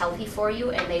fat that's healthy for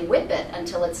you and they whip it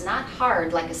until it's not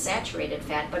hard like a saturated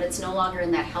fat, but it's no longer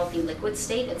in that healthy liquid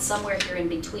state. It's somewhere here in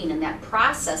between, and that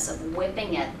process of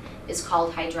whipping it is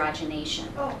called hydrogenation.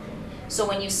 Oh. So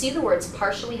when you see the words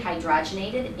partially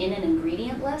hydrogenated in an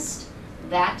ingredient list,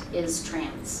 that is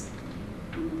trans.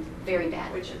 Very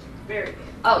bad. Which is very bad.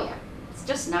 Oh yeah, it's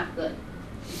just not good.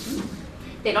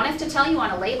 They don't have to tell you on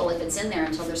a label if it's in there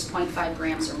until there's 0.5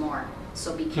 grams or more,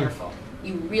 so be careful.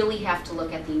 You really have to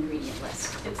look at the ingredient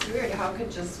list. It's weird. How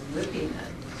could just whipping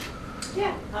it?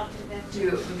 Yeah. How can that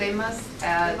They must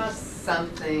add They must-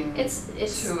 something It's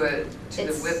to it, to the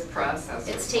it's- whip process.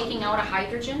 or It's taking out a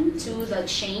hydrogen to the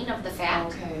chain of the fat,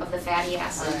 Okay. of the fatty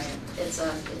acid.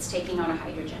 Right. It's taking out a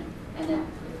hydrogen, and then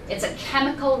it's a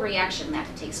chemical reaction that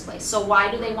takes place. So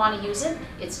why do they want to use it?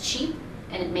 It's cheap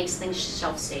and it makes things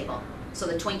shelf stable. So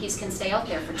the Twinkies can stay out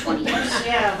there for 20 years,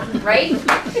 Yeah. right?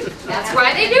 That's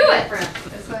why they do it.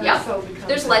 Is that Yep. so becomes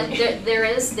There's a- there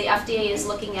is, the FDA is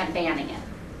looking at banning it,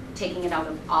 taking it out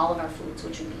of all of our foods,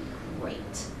 which would be great.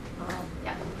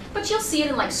 Yeah. But you'll see it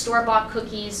in like store-bought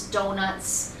cookies,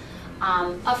 donuts,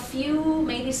 a few,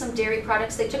 maybe some dairy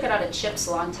products. They took it out of chips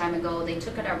a long time ago. They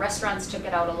took it out, restaurants took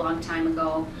it out a long time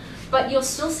ago. But you'll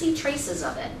still see traces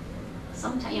of it.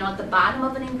 Sometimes, you know, at the bottom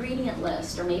of an ingredient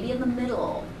list, or maybe in the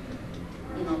middle,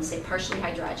 you know, say partially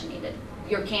hydrogenated.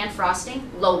 Your canned frosting,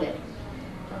 loaded.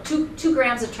 2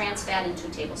 grams of trans fat in 2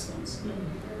 tablespoons.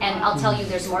 And I'll tell you,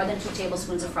 there's more than 2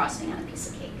 tablespoons of frosting on a piece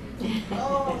of cake.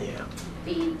 Oh.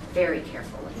 Be very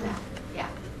careful with that. Yeah,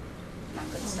 not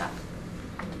good stuff.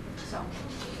 So.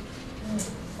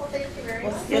 Well, thank you very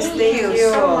much. Yes, thank you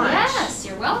so much. Yes,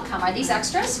 you're welcome. Are these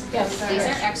extras? Yes, These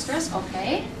are extras,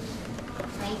 okay.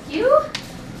 Thank you.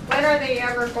 When are they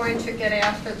ever going to get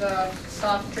after the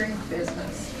soft drink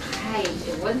business? Hey,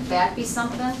 wouldn't that be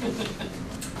something?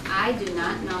 I do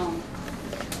not know.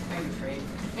 I'm afraid.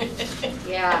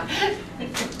 Yeah.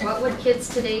 What would kids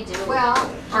today do? Well,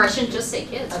 Or I shouldn't just say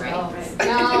kids, right? Adults.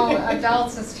 no,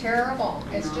 adults is terrible.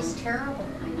 It's just terrible.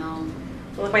 I know.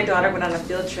 Well, my daughter went on a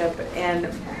field trip and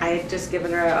I had just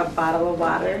given her a bottle of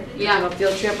water, Yeah. you know,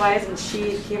 field trip wise, and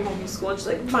she came home from school and she's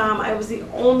like, Mom, I was the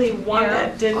only one Yeah.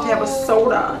 that didn't have a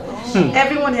soda.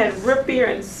 Everyone had root beer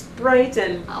and Sprite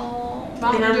and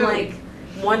Mountain I'm Dew. like,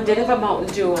 one did have a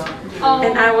Mountain Dew. Oh.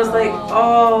 And I was like,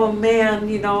 oh man,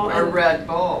 you know. Or And, Red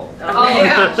Bull. Oh,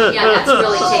 yeah, that's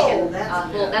really Oh, taken,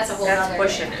 that's- well, that's a whole that's other.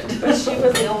 pushing it. But she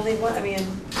was the only one, I mean,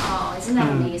 Oh, isn't that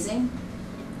amazing?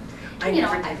 I You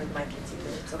know, never did with my kids either.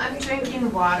 It's okay. I'm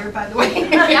drinking water, by the way.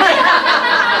 Yeah,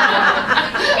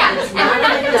 and I'm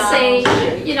not gonna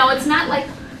say, you know, it's not like,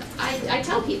 I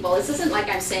tell people, this isn't like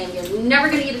I'm saying you're never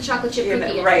gonna eat a chocolate chip Yeah,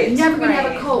 cookie, and right, you're never gonna have a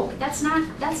right. Coke. That's not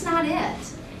it.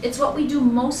 It's what we do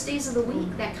most days of the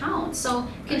week that counts. So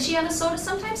can she have a soda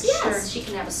sometimes? Yes, Sure. she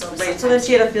can have a soda Right, sometimes. so then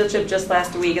she had a field trip just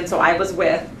last week, and so I was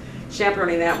with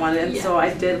chaperoning that one, and so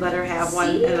I did let her have one,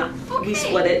 See? and Okay. we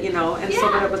split it, you know, and so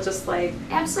then Yeah. it was just like,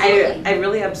 Absolutely. I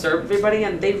really observed everybody,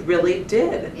 and they really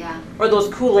did. Yeah. Or those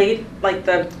Kool-Aid, like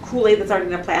the Kool-Aid that's already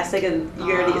in a plastic, and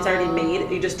it's already Oh. made,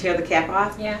 and you just tear the cap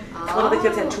off. Yeah. One of the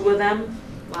kids had 2 of them.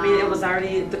 I mean, it was Wow.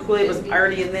 already, the Kool-Aid was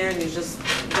already in there, and you just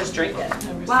drink it.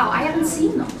 Wow, I haven't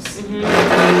seen those.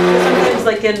 Sometimes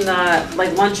like in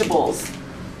like Lunchables,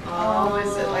 Oh,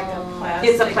 is it like a plastic?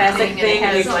 it's a plastic and thing,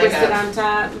 and you has like twist a- it on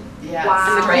top, Yeah, Wow.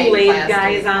 and the straight Kool-Aid plastic. guy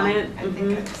is on it. I think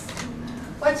Mhm. I've seen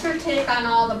What's your take on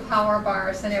all the power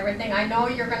bars and everything? I know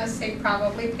you're gonna say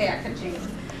probably packaging,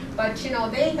 but you know,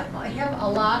 they have a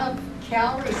lot of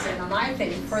calories in them, I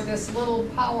think, for this little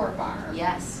power bar.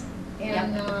 Yes,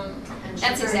 And,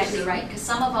 that's exactly right, because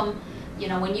some of them, you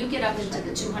know, when you get up into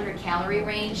the 200 calorie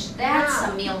range, that's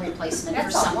a meal replacement for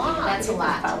That's a some people, lot. that's a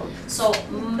lot. So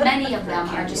many of them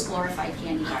are just glorified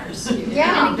candy bars.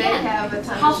 Yeah. And They again, have a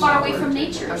ton how of far away sour- from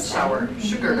nature of is that? sour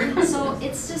sugar. So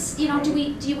it's just, you know, do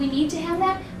we need to have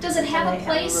that? Does it have a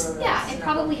place? Yeah, it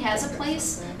probably has a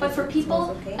place, but for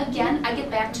people, again, I get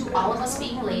back to all of us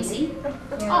being lazy.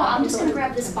 Oh, I'm just gonna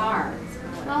grab this bar.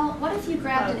 Well, what if you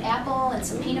grabbed an apple and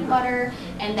some peanut butter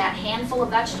and that handful of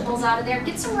vegetables out of there?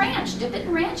 Get some ranch, dip it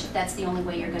in ranch if that's the only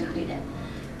way you're gonna eat it.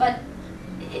 But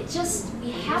it just,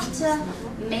 we have to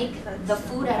make the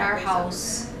food at our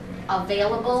house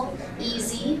available,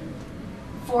 easy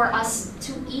for us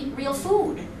to eat real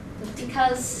food.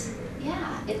 Because,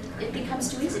 yeah, it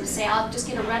becomes too easy to say, I'll just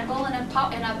get a Red Bull and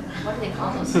what do they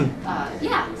call those?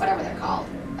 Yeah, whatever they're called.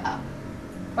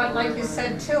 but like you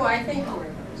said too, I think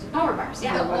Power bars,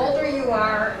 yeah. the older you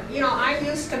are, you know, I'm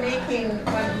used to making,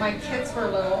 when my kids were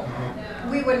little,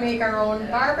 we would make our own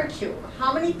barbecue.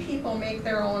 How many people make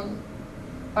their own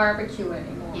barbecue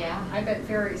anymore? Yeah. I bet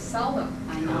very seldom.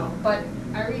 I know. But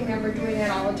I remember doing that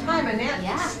all the time, and that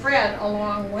Yeah. spread a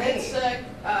long way.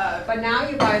 But now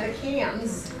you buy the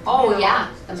cans. Oh, you know. yeah,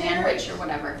 the manwich or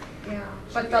whatever. Yeah,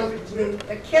 but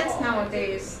the kids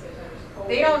nowadays,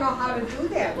 they don't know how to do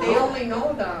that. They only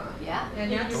know Yeah,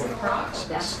 and that's the problem.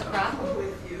 that's the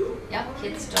problem. Yep,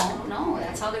 kids don't know.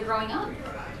 That's how they're growing up.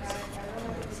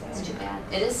 It's too bad.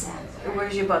 It is sad. It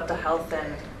worries you about the health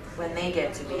and when they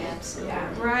get to be. Absolutely.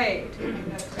 Right.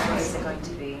 How is it going to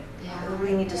be? Yeah.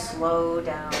 We need to slow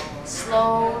down.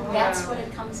 Slow, that's what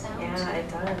it comes down to. Yeah, it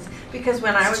does. Because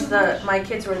when I was my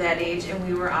kids were that age and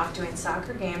we were off doing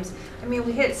soccer games, I mean,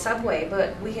 we hit Subway,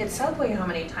 but we hit Subway how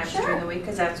many times Sure. during the week?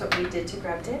 Because that's what we did to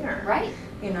grab dinner. Right.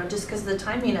 You know, just because the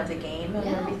timing of the game and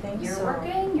Yeah. everything. You're so,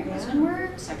 working, your yeah. husband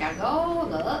works, I gotta go,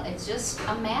 blah, it's just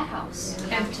a madhouse. You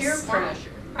have And to peer stop. pressure.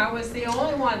 I was the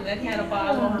only one that had a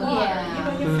bottle of water.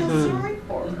 Yeah. You know, you feel sorry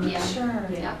for them. Yeah. Sure.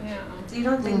 Yeah. Yeah. So you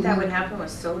don't think that would happen with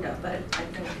soda, but I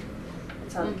think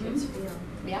that's how the kids feel.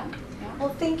 Yeah. Well,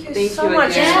 thank you Thank so you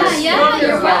much. again. Yeah, This was yeah,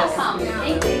 you're wonderful. welcome.